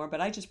much anymore, but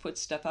I just put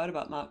stuff out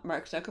about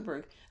Mark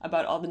Zuckerberg,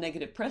 about all the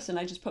negative press, and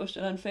I just post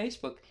it on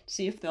Facebook.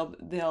 See if they'll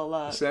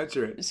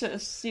censor it.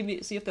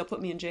 See if they'll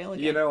put me in jail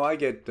again. You know, I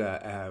get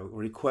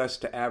requests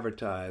to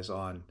advertise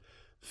on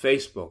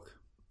Facebook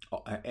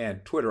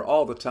and Twitter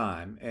all the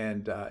time,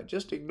 and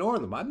just ignore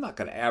them. I'm not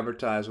going to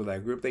advertise with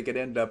that group. They could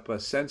end up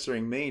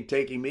censoring me and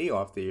taking me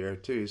off the air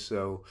too,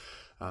 so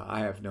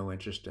I have no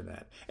interest in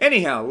that.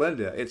 Anyhow,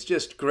 Linda, it's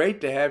just great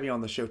to have you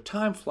on the show.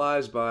 Time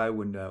flies by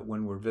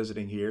when we're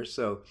visiting here,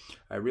 so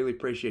I really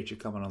appreciate you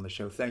coming on the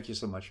show. Thank you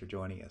so much for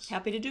joining us.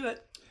 Happy to do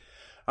it.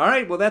 All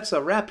right, well, that's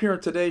a wrap here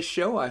on today's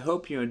show. I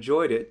hope you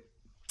enjoyed it.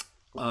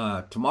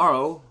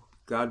 Tomorrow,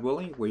 God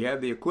willing, we have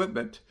the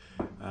equipment,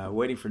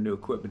 waiting for new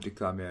equipment to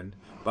come in.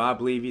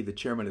 Bob Levy, the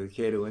chairman of the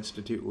Cato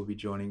Institute, will be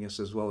joining us,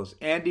 as well as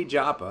Andy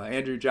Joppa.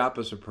 Andrew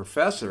Joppa is a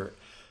professor,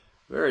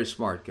 very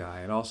smart guy,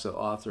 and also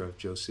author of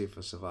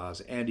Josephus of Oz.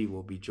 Andy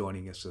will be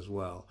joining us as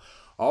well.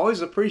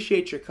 Always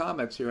appreciate your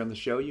comments here on the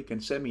show. You can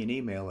send me an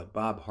email at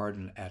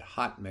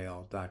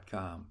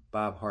bobharden@hotmail.com,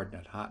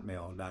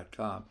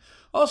 bobharden@hotmail.com.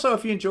 Also,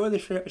 if you enjoy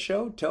the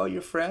show, tell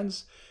your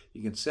friends.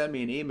 You can send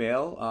me an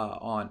email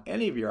on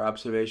any of your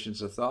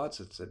observations or thoughts.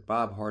 It's at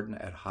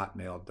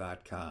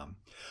bobharden@hotmail.com.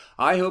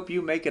 I hope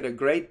you make it a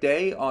great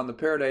day on the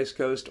Paradise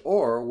Coast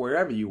or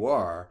wherever you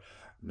are.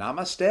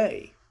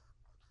 Namaste.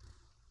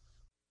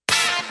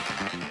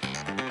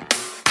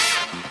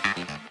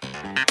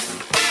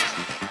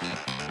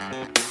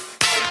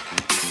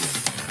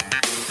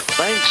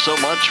 Thanks so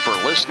much for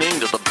listening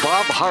to The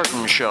Bob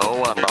Harden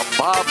Show on the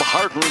Bob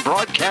Harden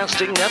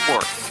Broadcasting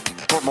Network.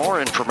 For more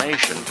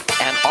information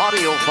and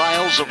audio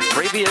files of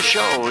previous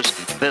shows,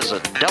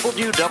 visit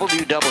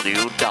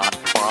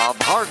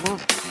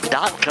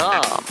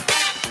www.bobharden.com.